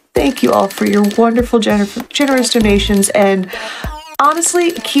 Thank you all for your wonderful, generous donations, and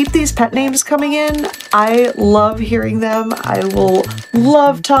honestly, keep these pet names coming in. I love hearing them. I will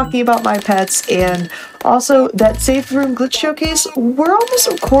love talking about my pets. And also, that Safe Room Glitch Showcase, we're almost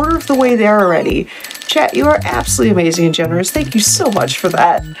a quarter of the way there already. Chat, you are absolutely amazing and generous. Thank you so much for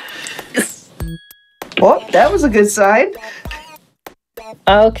that. Oh, that was a good sign.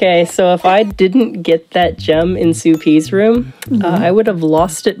 Okay, so if I didn't get that gem in Sue P's room, I would have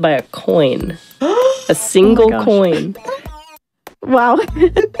lost it by a coin. A single coin. Wow.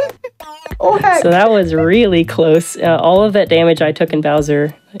 Oh, heck. So that was really close. All of that damage I took in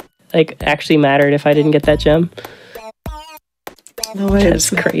Bowser, actually mattered if I didn't get that gem. No way.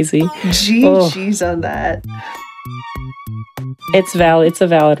 That's crazy. GG's on that. It's valid. It's a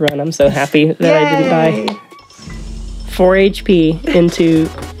valid run. I'm so happy that I didn't die. 4 HP into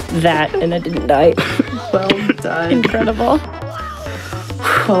that, and I didn't die. Well done. Incredible.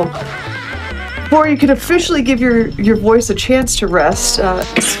 Before you can officially give your voice a chance to rest,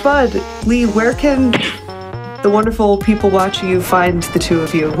 Spud, Lee, where can the wonderful people watching you find the two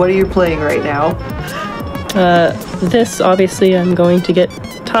of you? What are you playing right now? This, obviously, I'm going to get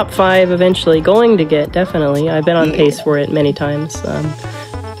top 5 eventually. Definitely. I've been on pace for it many times.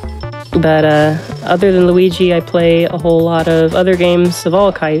 But other than Luigi, I play a whole lot of other games of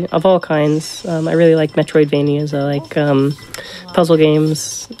all kinds. I really like Metroidvanias. I like puzzle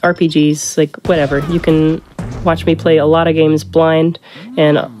games, RPGs, whatever. You can watch me play a lot of games blind,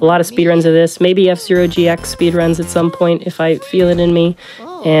 and a lot of speedruns of this. Maybe F-Zero GX speedruns at some point if I feel it in me.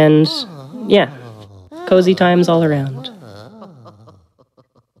 And yeah, cozy times all around.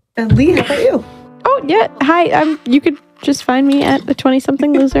 And Lee, how about you? Oh, yeah. Hi. You could just find me at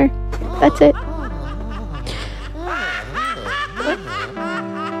atwentysomethingloser. That's it.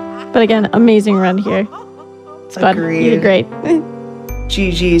 But again, amazing run here. Spud, Agreed. you did great.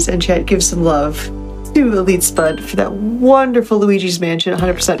 GG's, and chat, give some love to Elite Spud for that wonderful Luigi's Mansion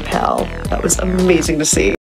 100% PAL. That was amazing to see.